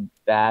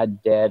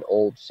bad, dead,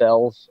 old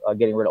cells,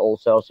 getting rid of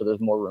old cells so there's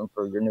more room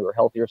for your newer,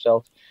 healthier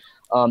cells.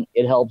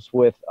 It helps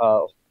with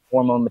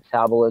hormone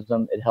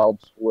metabolism. It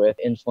helps with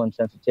insulin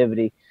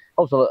sensitivity.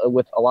 Helps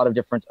with a lot of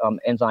different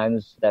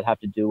enzymes that have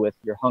to do with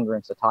your hunger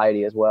and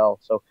satiety as well.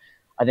 So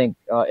I think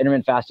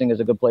intermittent fasting is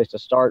a good place to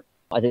start.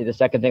 I think the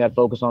second thing I'd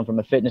focus on from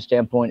a fitness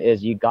standpoint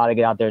is you got to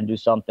get out there and do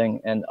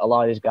something. And a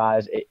lot of these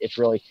guys, it's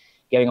really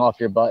getting off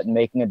your butt and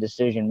making a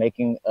decision,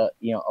 making a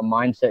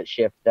mindset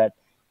shift that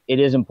it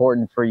is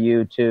important for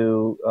you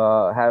to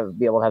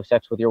be able to have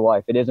sex with your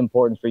wife. It is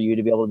important for you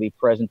to be able to be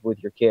present with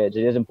your kids.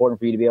 It is important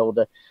for you to be able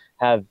to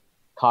have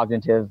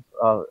cognitive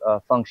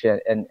function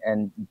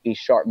and be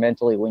sharp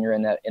mentally when you're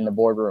in the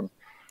boardroom.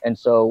 And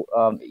so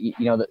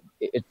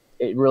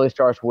it really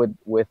starts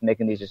with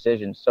making these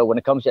decisions. So when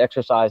it comes to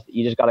exercise,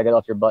 you just got to get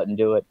off your butt and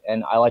do it.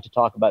 And I like to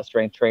talk about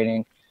strength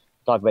training,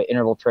 talk about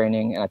interval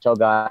training, and I tell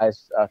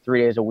guys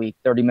 3 days a week,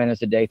 30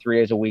 minutes a day,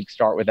 3 days a week,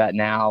 start with that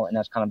now. And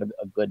that's kind of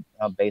a good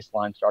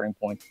baseline starting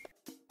point.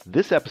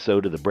 This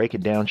episode of the Break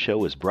It Down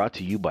Show is brought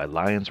to you by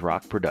Lions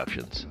Rock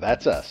Productions.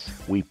 That's us.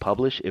 We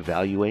publish,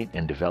 evaluate,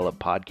 and develop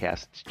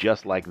podcasts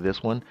just like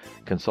this one,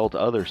 consult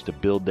others to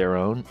build their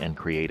own, and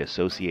create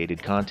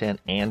associated content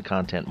and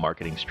content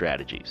marketing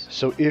strategies.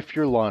 So if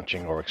you're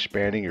launching or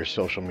expanding your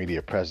social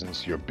media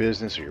presence, your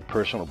business or your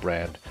personal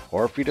brand,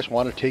 or if you just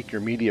want to take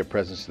your media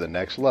presence to the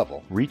next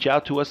level, reach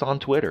out to us on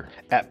Twitter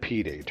at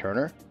Pete A.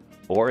 Turner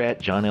or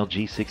at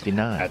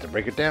JohnLG69 at the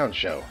Break It Down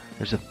Show.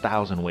 There's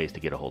 1,000 ways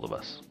to get a hold of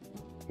us.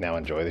 Now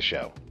enjoy the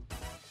show.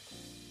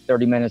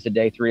 30 minutes a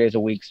day, 3 days a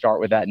week, start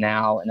with that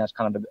now. And that's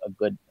kind of a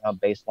good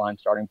baseline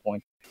starting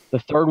point. The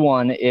third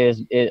one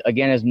is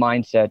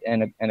mindset.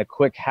 And a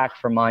quick hack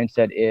for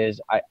mindset is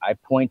I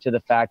point to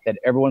the fact that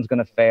everyone's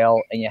going to fail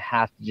and you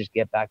have to just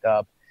get back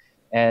up.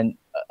 And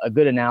a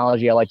good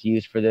analogy I like to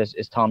use for this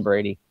is Tom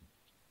Brady.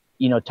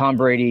 Tom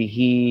Brady,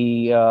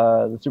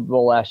 the Super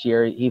Bowl last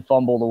year, he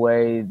fumbled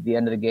away the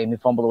end of the game. He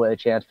fumbled away the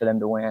chance for them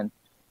to win.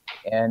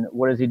 And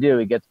what does he do?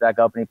 He gets back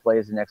up and he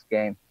plays the next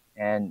game.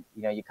 And,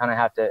 you kind of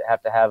have to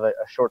have a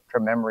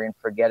short-term memory and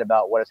forget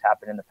about what has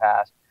happened in the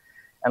past.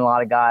 And a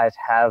lot of guys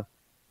have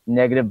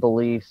negative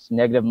beliefs,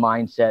 negative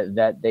mindset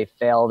that they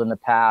failed in the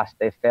past.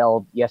 They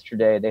failed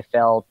yesterday. They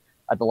failed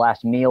at the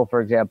last meal,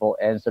 for example.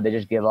 And so they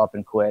just give up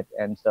and quit.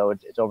 And so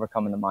it's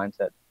overcoming the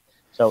mindset.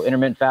 So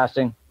intermittent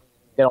fasting,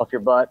 get off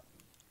your butt,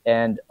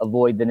 and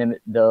avoid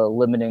the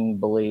limiting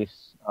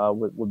beliefs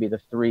would be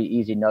the 3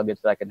 easy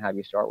nuggets that I can have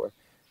you start with.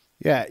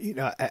 Yeah,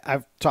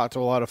 I've talked to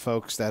a lot of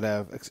folks that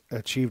have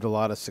achieved a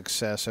lot of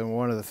success, and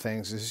one of the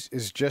things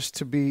is just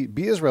to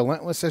be as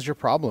relentless as your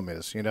problem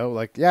is. You're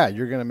going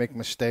to make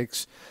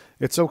mistakes.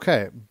 It's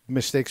okay.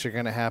 Mistakes are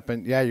going to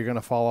happen. Yeah, you're going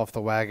to fall off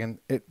the wagon.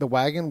 The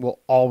wagon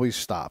will always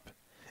stop.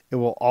 It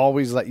will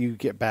always let you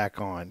get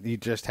back on. You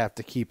just have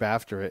to keep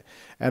after it.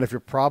 And if your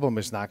problem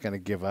is not going to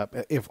give up,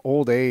 if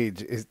old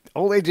age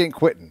ain't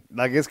quitting,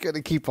 it's going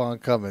to keep on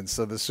coming.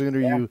 So the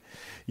sooner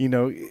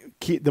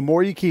the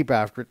more you keep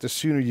after it, the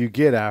sooner you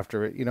get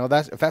after it.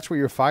 If that's where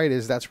your fight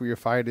is, that's where your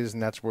fight is.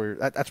 And that's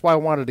why I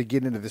wanted to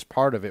get into this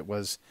part of it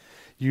was,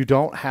 you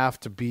don't have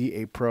to be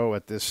a pro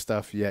at this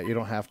stuff yet. You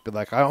don't have to be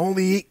like, I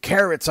only eat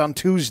carrots on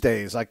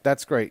Tuesdays.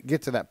 That's great.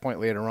 Get to that point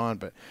later on.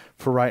 But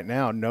for right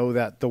now, know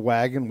that the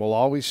wagon will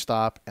always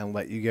stop and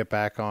let you get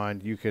back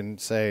on. You can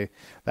say,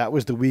 that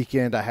was the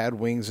weekend. I had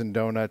wings and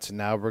donuts, and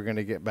now we're going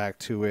to get back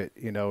to it,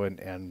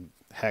 and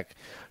heck,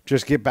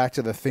 just get back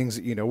to the things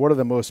that, what are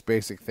the most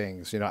basic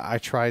things? My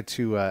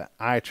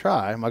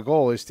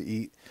goal is to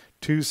eat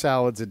 2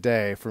 salads a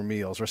day for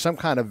meals, or some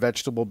kind of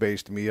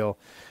vegetable-based meal,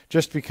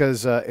 just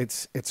because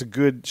it's a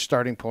good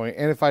starting point.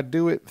 And if I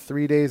do it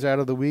 3 days out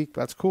of the week,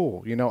 that's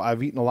cool.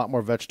 I've eaten a lot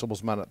more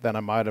vegetables than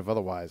I might have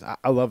otherwise.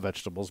 I love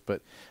vegetables,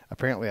 but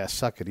apparently I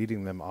suck at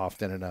eating them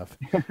often enough.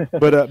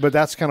 But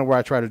that's kind of where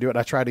I try to do it.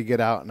 I try to get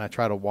out and I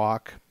try to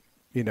walk,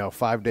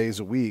 5 days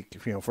a week,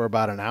 for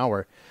about an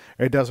hour.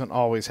 It doesn't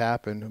always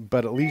happen,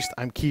 but at least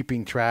I'm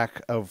keeping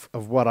track of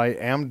what I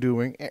am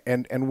doing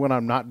and when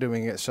I'm not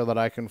doing it, so that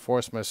I can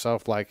force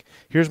myself,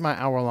 here's my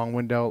hour-long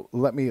window.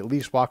 Let me at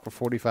least walk for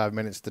 45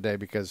 minutes today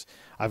because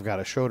I've got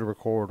a show to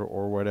record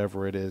or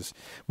whatever it is.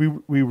 We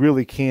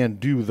really can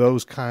do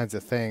those kinds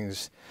of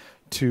things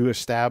to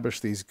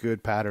establish these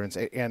good patterns.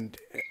 And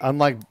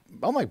unlike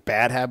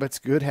bad habits,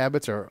 good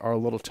habits are a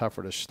little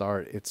tougher to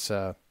start. It's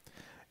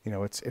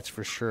it's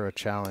for sure a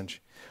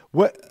challenge.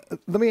 Let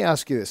me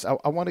ask you this. I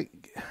want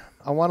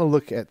to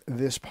look at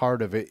this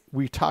part of it.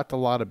 We talked a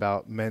lot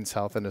about men's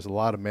health, and there's a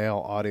lot of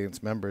male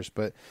audience members,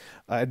 but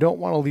I don't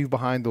want to leave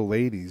behind the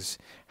ladies.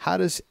 How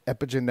does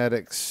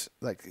epigenetics,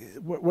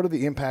 what are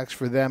the impacts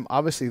for them?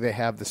 Obviously, they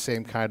have the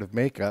same kind of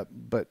makeup,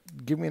 but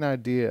give me an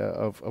idea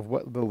of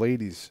what the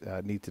ladies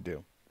need to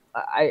do.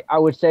 I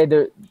would say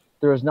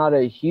there's not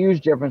a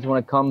huge difference when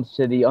it comes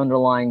to the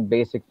underlying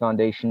basic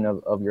foundation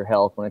of your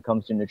health, when it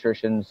comes to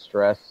nutrition,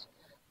 stress,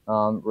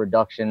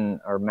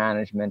 reduction or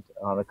management,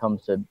 when it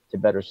comes to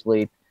better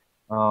sleep,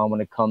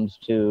 when it comes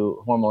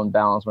to hormone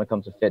balance, when it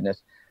comes to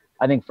fitness.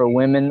 I think for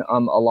women, a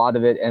lot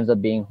of it ends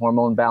up being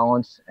hormone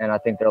balance. And I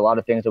think there are a lot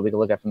of things that we can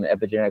look at from an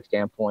epigenetic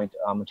standpoint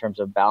in terms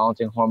of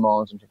balancing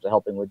hormones, in terms of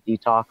helping with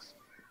detox.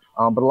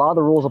 But a lot of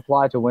the rules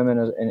apply to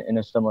women in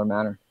a similar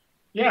manner.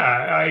 Yeah,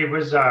 I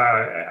was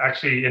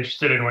actually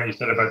interested in what you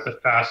said about the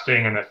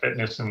fasting and the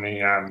fitness and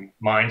the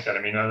mindset.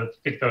 I mean, I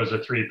think those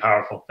are three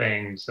powerful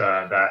things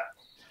that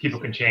people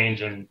can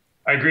change. And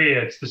I agree,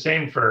 it's the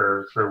same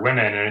for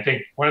women. And I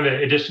think one of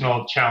the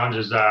additional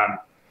challenges that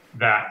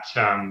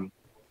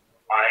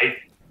I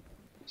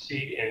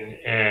see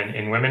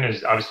in women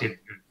is obviously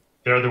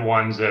they're the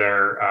ones that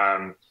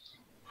are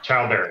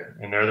childbearing,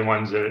 and they're the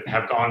ones that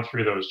have gone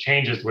through those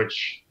changes,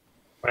 which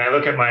when I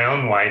look at my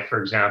own wife,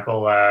 for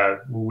example,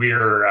 we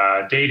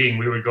were dating,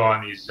 we would go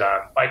on these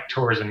bike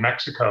tours in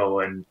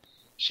Mexico, and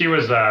she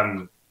was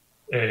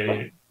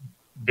very,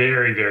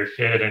 very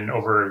fit. And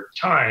over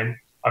time,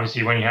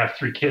 obviously, when you have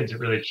three kids, it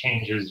really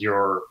changes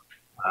your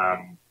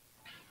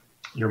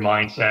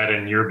mindset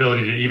and your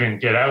ability to even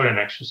get out and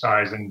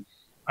exercise. And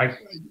I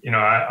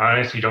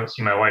honestly don't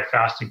see my wife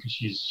fasting because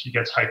she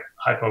gets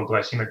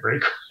hypoglycemic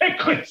very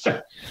quickly. So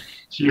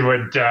she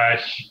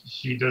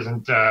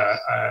doesn't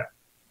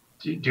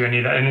do any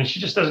of that, and she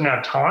just doesn't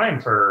have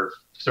time for.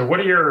 So what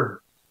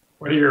are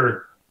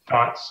your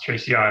thoughts,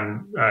 Tracy,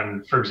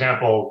 on for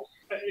example,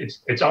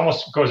 it's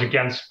almost goes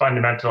against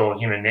fundamental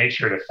human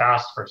nature to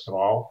fast, first of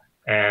all,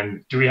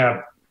 and do we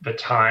have the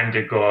time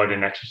to go out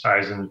and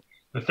exercise? And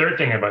the third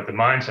thing about the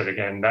mindset,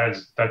 again,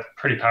 that's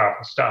pretty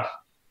powerful stuff.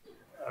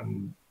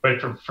 But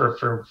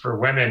for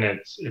women,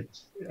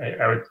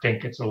 I would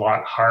think it's a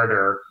lot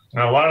harder,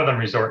 and a lot of them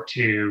resort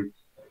to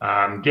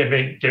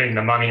getting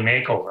the money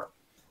makeover.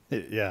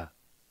 Yeah.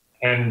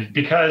 And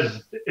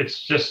because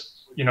it's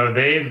just,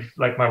 they've,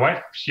 like my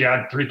wife, she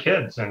had 3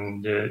 kids,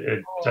 and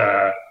it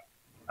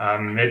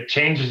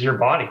changes your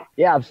body.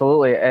 Yeah,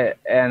 absolutely.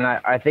 And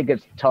I think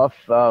it's tough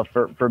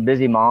for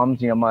busy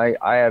moms.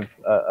 I have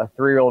a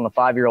 3-year-old and a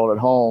 5-year-old at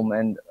home,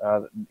 and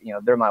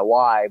they're my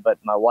why, but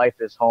my wife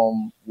is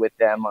home with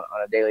them on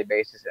a daily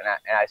basis, and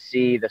I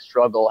see the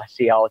struggle. I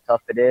see how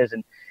tough it is,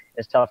 and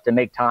it's tough to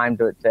make time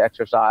to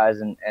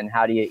exercise, and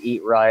how do you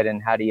eat right,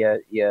 and how do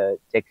you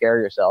take care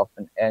of yourself,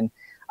 and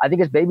I think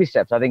it's baby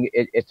steps. I think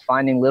it's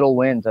finding little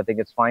wins. I think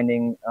it's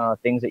finding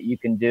things that you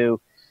can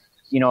do.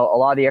 A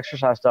lot of the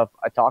exercise stuff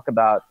I talk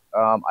about,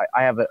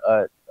 I have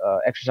a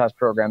exercise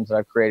programs that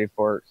I've created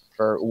for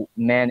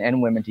men and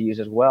women to use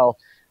as well,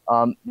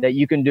 that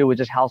you can do with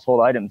just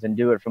household items and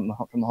do it from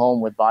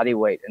home with body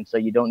weight. And so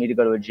you don't need to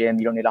go to a gym.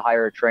 You don't need to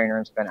hire a trainer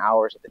and spend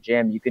hours at the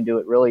gym. You can do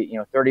it really,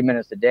 30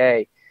 minutes a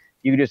day.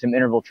 You can do some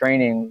interval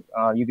training.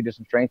 You can do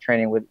some strength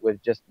training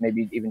with just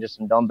maybe even just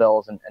some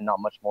dumbbells and not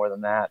much more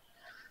than that.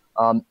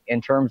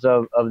 In terms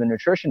of the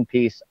nutrition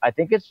piece, I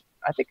think it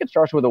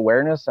starts with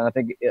awareness, and I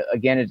think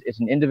again it's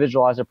an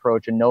individualized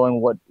approach and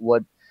knowing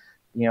what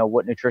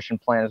nutrition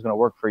plan is going to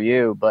work for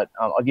you. But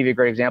I'll give you a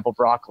great example: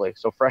 broccoli.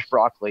 So fresh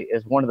broccoli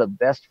is one of the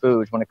best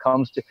foods when it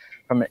comes to,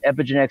 from an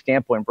epigenetic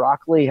standpoint.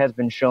 Broccoli has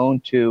been shown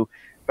to,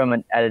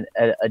 from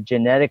a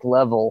genetic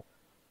level,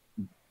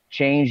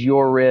 change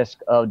your risk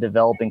of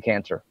developing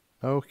cancer.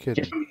 Oh,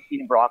 kidding. Just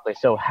eating broccoli.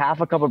 So half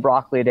a cup of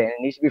broccoli a day, and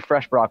it needs to be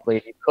fresh broccoli.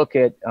 If you cook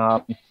it,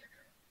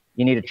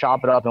 you need to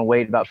chop it up and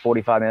wait about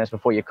 45 minutes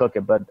before you cook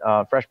it. But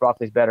fresh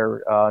broccoli is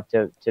better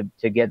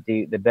to get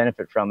the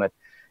benefit from it.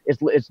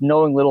 It's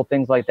knowing little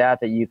things like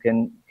that you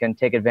can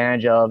take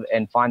advantage of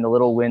and find the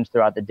little wins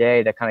throughout the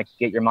day that kind of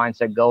get your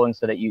mindset going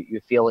so that you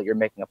feel that you're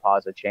making a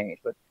positive change.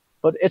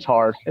 But it's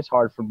hard. It's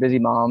hard for busy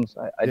moms.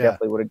 I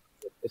definitely would.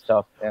 It's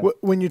tough. Yeah.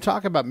 When you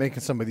talk about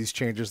making some of these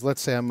changes,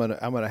 let's say I'm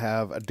gonna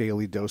have a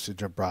daily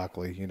dosage of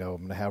broccoli. I'm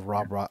gonna have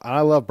raw broccoli. I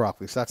love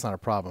broccoli, so that's not a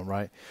problem,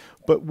 right?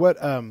 But what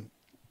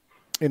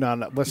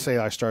let's say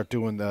I start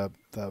doing the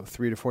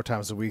 3 to 4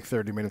 times a week,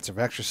 30 minutes of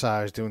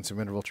exercise, doing some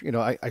interval.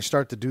 I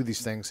start to do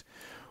these things.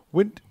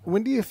 When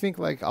do you think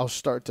like I'll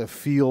start to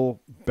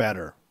feel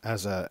better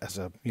as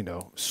a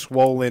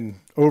swollen,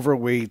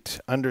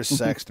 overweight,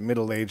 undersexed,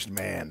 middle-aged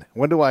man?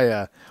 When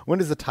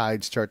does the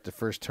tide start to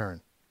first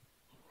turn?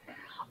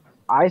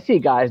 I see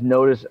guys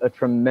notice a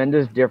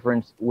tremendous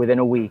difference within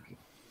a week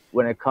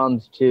when it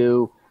comes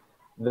to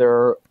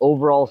their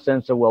overall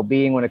sense of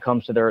well-being, when it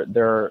comes to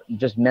their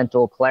just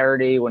mental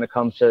clarity, when it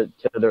comes to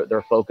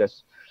their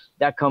focus.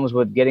 That comes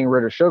with getting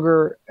rid of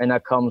sugar, and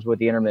that comes with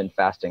the intermittent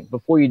fasting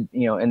before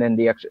and then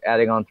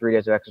adding on 3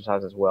 days of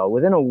exercise as well.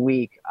 Within a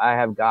week, I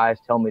have guys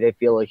tell me they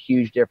feel a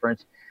huge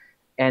difference,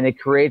 and it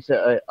creates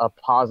a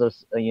positive,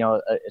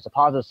 it's a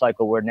positive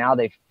cycle where now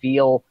they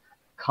feel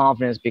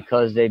confidence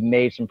because they've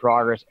made some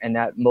progress, and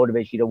that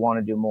motivates you to want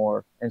to do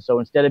more. And so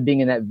instead of being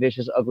in that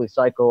vicious, ugly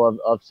cycle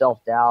of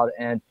self-doubt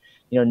and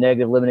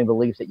negative limiting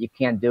beliefs that you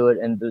can't do it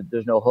and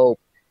there's no hope,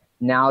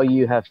 now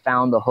you have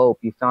found the hope.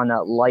 You found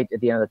that light at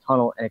the end of the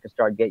tunnel, and it can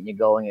start getting you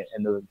going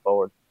and moving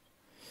forward.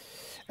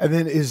 And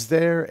then is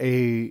there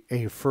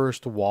a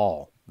first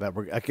wall that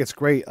it's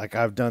great? Like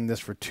I've done this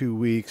for 2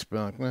 weeks, but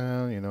like,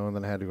 well, and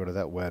then I had to go to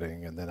that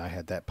wedding, and then I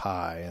had that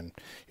pie, and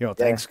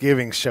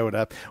Thanksgiving showed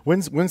up.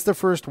 When's the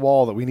first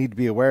wall that we need to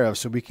be aware of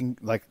so we can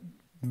like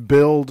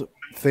build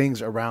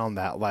things around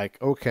that? Like,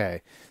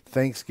 okay,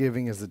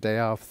 Thanksgiving is the day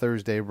off.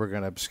 Thursday we're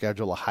going to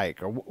schedule a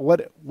hike, or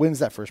when's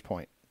that first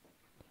point?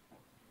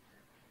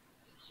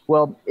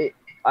 Well,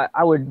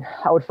 I would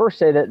first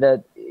say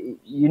that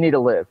you need to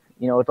live.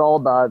 It's all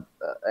about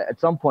at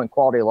some point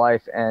quality of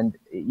life, and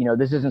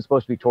this isn't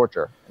supposed to be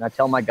torture. And I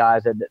tell my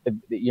guys that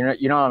you're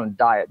not on a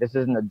diet. This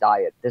isn't a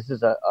diet. This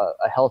is a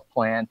health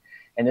plan,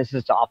 and this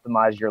is to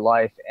optimize your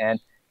life. And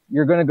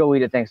you're going to go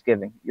eat at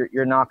Thanksgiving.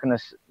 You're not going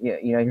to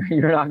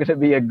you're not going to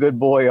be a good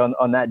boy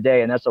on that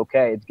day, and that's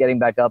okay. It's getting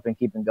back up and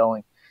keeping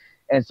going.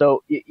 And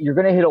so you're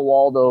going to hit a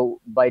wall though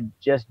by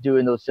just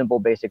doing those simple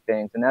basic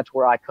things, and that's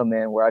where I come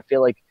in, where I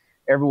feel like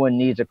everyone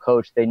needs a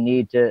coach. They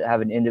need to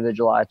have an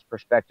individualized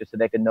perspective so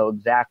they can know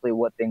exactly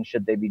what things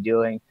should they be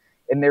doing.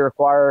 It may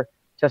require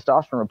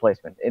testosterone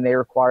replacement. It may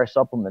require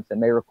supplements. It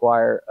may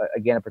require,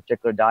 again, a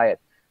particular diet.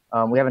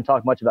 We haven't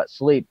talked much about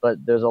sleep,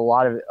 but there's a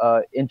lot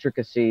of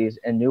intricacies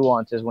and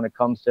nuances when it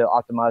comes to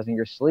optimizing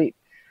your sleep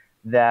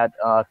that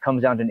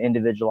comes down to an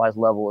individualized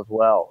level as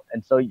well.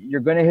 And so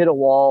you're going to hit a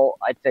wall,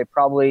 I'd say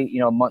probably,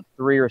 month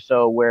 3 or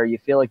so, where you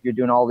feel like you're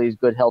doing all these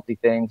good, healthy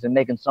things and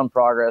making some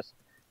progress.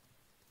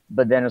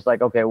 But then it's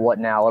like, okay, what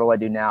now? What do I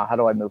do now? How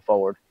do I move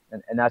forward?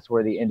 And that's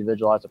where the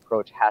individualized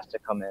approach has to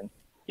come in.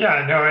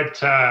 Yeah, no,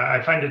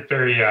 I find it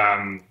very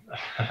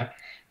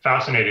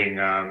fascinating.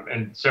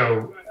 And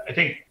so I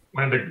think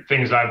one of the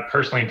things I've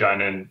personally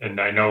done and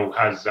I know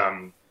has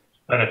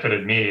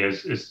benefited me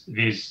is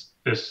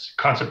this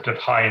concept of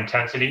high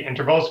intensity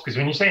intervals. Because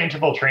when you say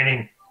interval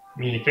training, I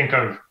mean, you think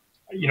of,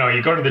 you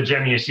go to the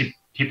gym and you see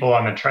people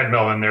on the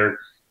treadmill and they're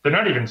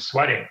not even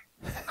sweating.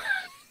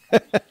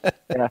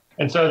 Yeah.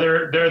 And so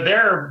they're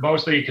there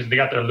mostly because they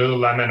got their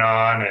Lululemon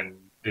on, and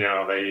they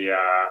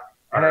are.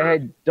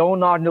 Hey, don't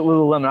knock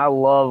Lululemon. I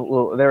love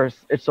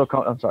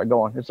Lululemon. I'm sorry.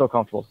 Go on. It's so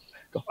comfortable.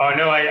 Go. Oh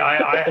no,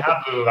 I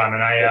have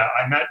Lululemon.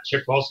 I met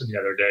Chip Wilson the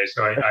other day,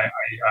 so I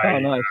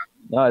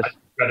Nice.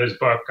 read his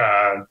book,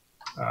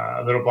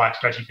 Little Black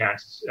Stretchy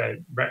Pants.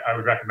 I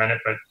would recommend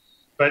it.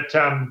 But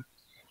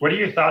what are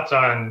your thoughts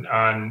on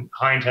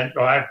high intensity?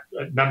 Well, I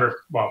have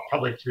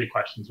probably 3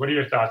 questions. What are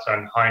your thoughts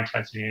on high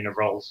intensity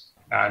intervals?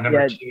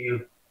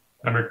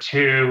 Number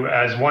two,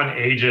 as one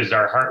ages,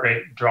 our heart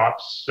rate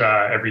drops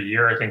every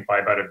year, I think by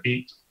about a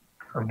beat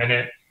per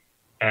minute.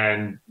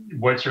 And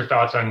what's your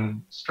thoughts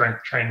on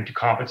strength training to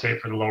compensate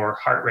for the lower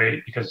heart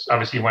rate? Because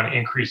obviously you want to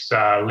increase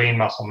lean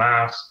muscle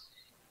mass,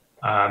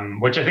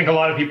 which I think a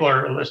lot of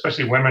people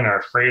especially women, are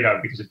afraid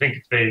of, because I think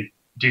if they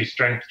do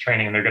strength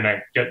training, they're going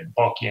to get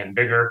bulky and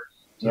bigger.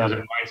 So there's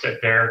a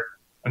mindset there.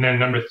 And then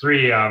number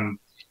 3,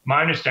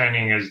 my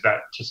understanding is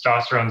that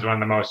testosterone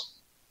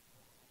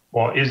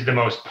is the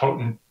most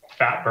potent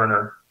fat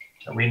burner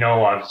that we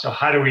know of. So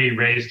how do we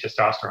raise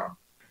testosterone?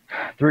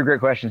 3 great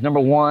questions. Number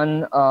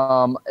 1,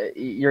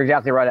 you're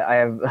exactly right. I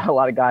have a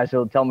lot of guys who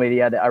will tell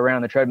me, I ran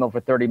on the treadmill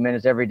for 30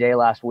 minutes every day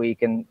last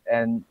week, and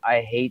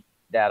I hate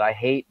that. I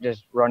hate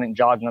just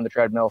jogging on the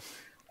treadmill.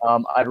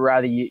 I'd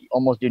rather you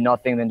almost do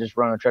nothing than just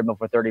run on a treadmill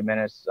for 30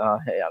 minutes.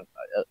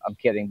 I'm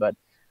kidding, but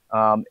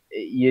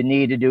you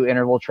need to do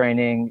interval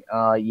training.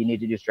 You need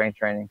to do strength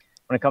training.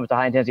 When it comes to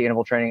high intensity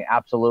interval training,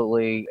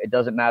 absolutely. It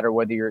doesn't matter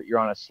whether you're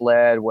on a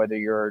sled, whether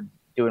you're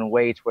doing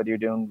weights, whether you're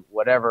doing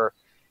whatever.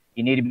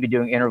 You need to be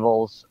doing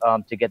intervals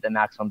to get the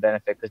maximum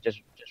benefit, because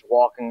just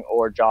walking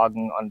or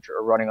jogging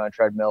or running on a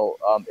treadmill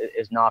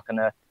is not going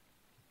to,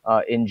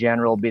 in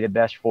general, be the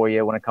best for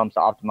you when it comes to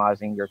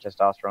optimizing your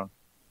testosterone.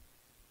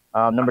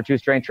 Number 2,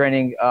 strength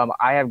training.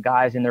 I have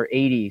guys in their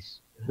 80s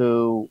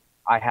who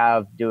I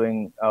have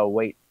doing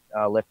weight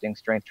lifting,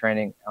 strength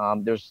training.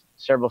 There's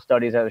several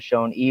studies that have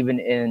shown, even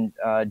in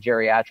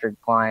geriatric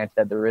clients,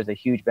 that there is a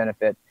huge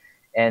benefit,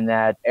 and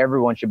that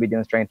everyone should be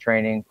doing strength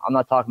training. I'm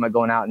not talking about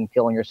going out and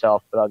killing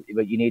yourself, but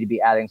you need to be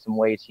adding some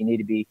weights. You need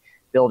to be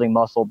building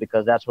muscle,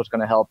 because that's what's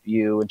going to help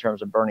you in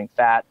terms of burning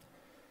fat.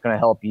 It's going to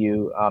help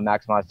you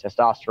maximize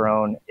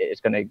testosterone. It's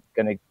going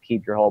to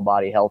keep your whole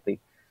body healthy.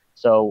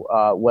 So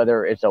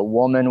whether it's a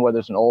woman, whether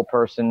it's an old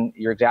person,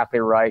 you're exactly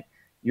right.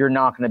 You're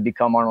not going to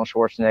become Arnold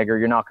Schwarzenegger.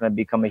 You're not going to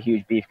become a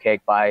huge beefcake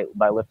by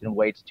lifting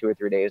weights 2 or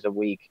 3 days a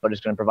week, but it's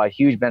going to provide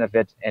huge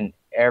benefits, and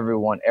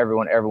everyone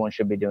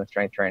should be doing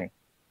strength training.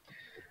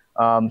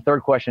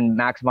 3rd question,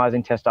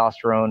 maximizing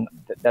testosterone.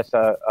 That's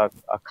a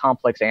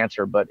complex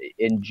answer, but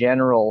in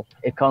general,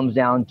 it comes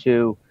down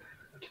to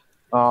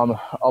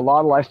a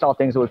lot of lifestyle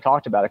things that we've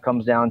talked about. It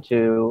comes down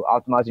to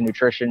optimizing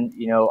nutrition.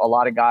 A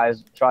lot of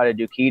guys try to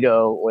do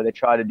keto, or they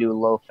try to do a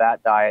low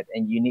fat diet,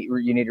 and you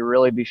need to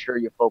really be sure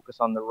you focus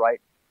on the right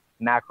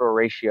macro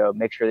ratio.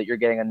 Make sure that you're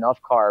getting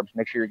enough carbs.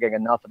 Make sure you're getting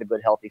enough of the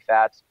good healthy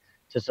fats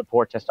to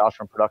support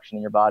testosterone production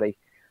in your body.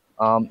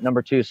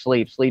 Number 2,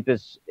 sleep. Sleep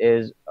is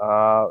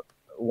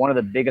one of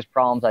the biggest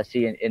problems I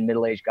see in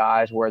middle-aged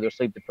guys, where they're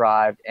sleep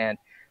deprived and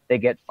they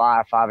get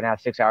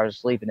 5.5, 6 hours of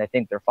sleep, and they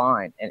think they're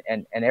fine.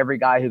 And every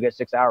guy who gets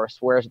 6 hours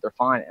swears that they're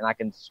fine, and I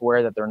can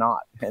swear that they're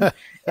not. And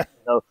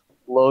so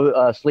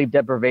low sleep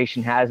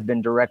deprivation has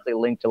been directly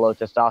linked to low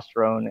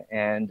testosterone,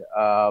 and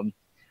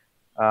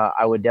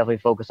I would definitely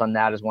focus on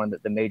that as one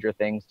of the major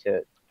things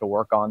to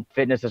work on.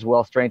 Fitness as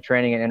well, strength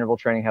training and interval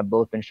training have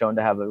both been shown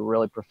to have a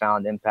really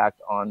profound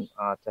impact on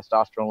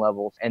testosterone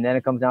levels. And then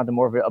it comes down to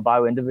more of a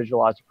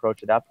bio-individualized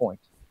approach at that point.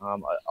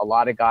 A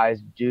lot of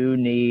guys do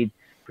need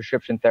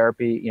prescription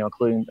therapy,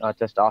 including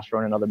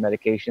testosterone and other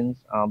medications.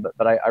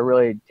 But I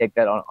really take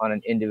that on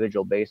an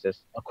individual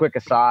basis. A quick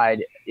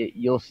aside,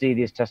 you'll see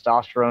these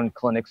testosterone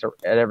clinics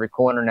at every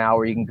corner now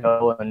where you can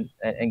go and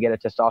get a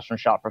testosterone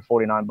shot for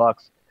 $49.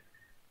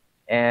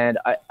 And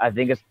I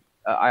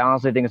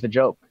honestly think it's a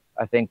joke.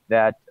 I think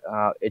that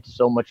it's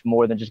so much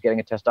more than just getting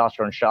a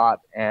testosterone shot.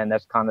 And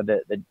that's kind of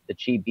the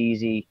cheap,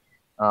 easy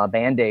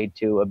Band-Aid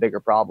to a bigger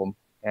problem.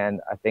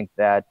 And I think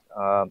that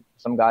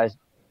some guys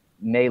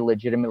may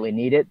legitimately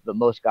need it, but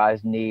most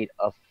guys need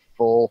a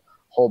full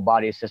whole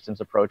body systems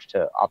approach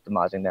to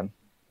optimizing them.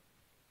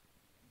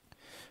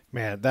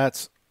 Man,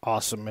 that's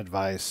awesome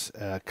advice.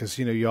 Cause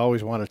you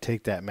always want to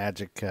take that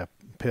magic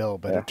pill,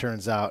 but it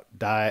turns out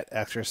diet,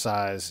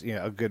 exercise,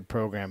 a good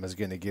program is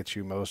going to get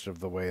you most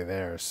of the way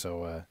there.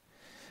 So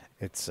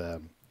it's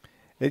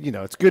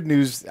good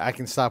news. I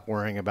can stop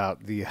worrying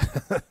about the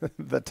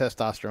the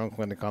testosterone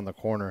clinic on the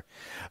corner.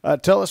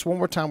 Tell us one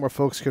more time where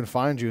folks can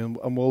find you,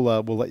 and we'll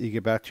let you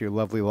get back to your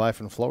lovely life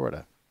in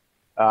Florida.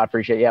 I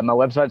appreciate it. Yeah, my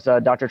website's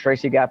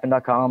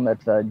drtracygapin.com.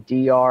 That's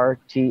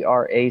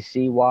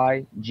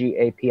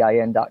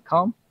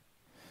drtracygapin.com.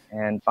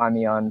 And find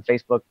me on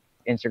Facebook,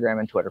 Instagram,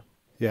 and Twitter.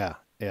 Yeah,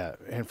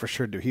 and for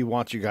sure, he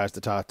wants you guys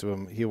to talk to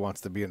him. He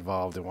wants to be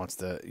involved and wants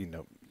to,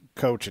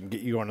 coach and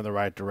get you going in the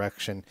right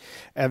direction.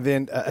 And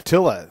then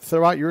Attila,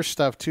 throw out your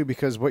stuff too,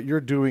 because what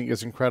you're doing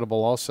is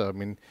incredible also. I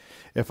mean,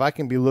 if I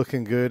can be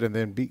looking good and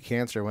then beat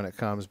cancer when it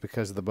comes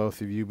because of the both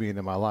of you being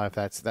in my life,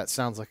 that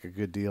sounds like a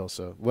good deal.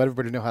 So let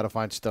everybody know how to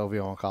find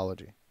Stelvio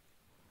Oncology.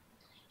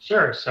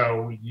 Sure.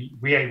 So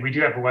we do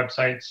have a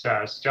website,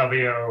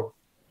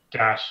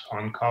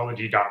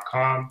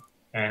 stelvio-oncology.com,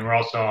 and we're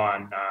also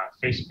on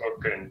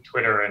Facebook and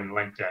Twitter and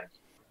LinkedIn.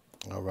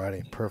 All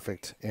righty,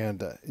 perfect.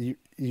 And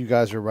you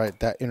guys are right.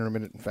 That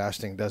intermittent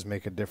fasting does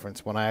make a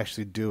difference. When I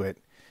actually do it,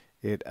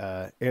 it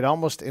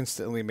almost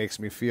instantly makes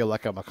me feel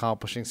like I'm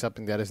accomplishing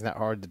something that isn't that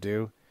hard to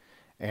do.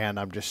 And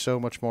I'm just so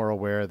much more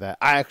aware that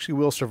I actually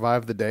will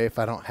survive the day if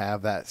I don't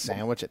have that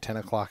sandwich at 10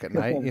 o'clock at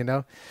night,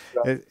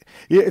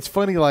 It's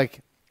funny,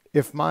 like,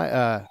 if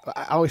I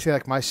always say,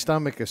 like, my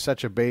stomach is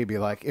such a baby.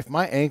 Like, if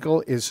my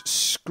ankle is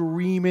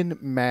screaming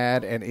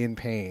mad and in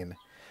pain,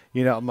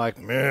 I'm like,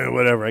 man,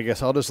 whatever. I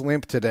guess I'll just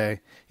limp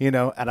today, and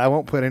I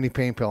won't put any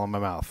pain pill in my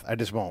mouth. I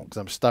just won't,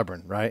 because I'm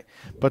stubborn, right?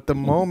 But the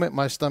moment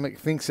my stomach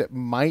thinks it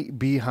might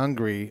be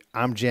hungry,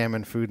 I'm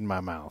jamming food in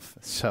my mouth.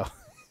 So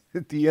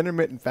the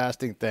intermittent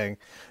fasting thing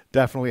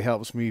definitely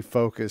helps me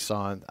focus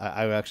on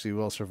I actually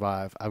will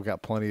survive. I've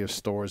got plenty of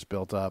stores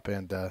built up,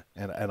 and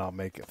I'll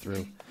make it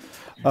through.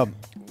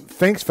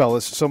 Thanks,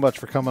 fellas, so much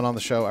for coming on the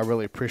show. I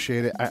really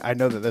appreciate it. I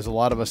know that there's a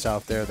lot of us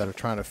out there that are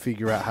trying to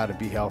figure out how to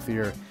be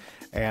healthier.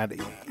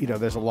 And,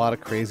 there's a lot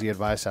of crazy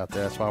advice out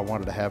there. That's why I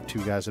wanted to have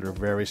two guys that are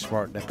very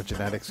smart in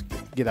epigenetics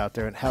get out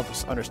there and help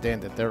us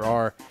understand that there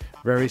are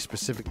very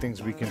specific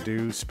things we can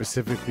do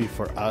specifically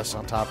for us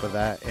on top of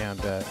that. And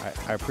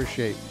I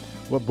appreciate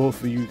what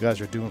both of you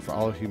guys are doing for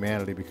all of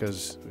humanity,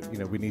 because,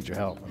 we need your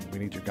help and we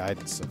need your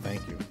guidance. So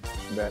thank you.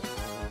 You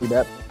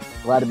bet.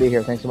 Glad to be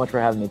here. Thanks so much for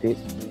having me, Pete.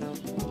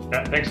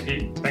 Thanks,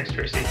 Pete. Thanks,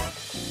 Tracy.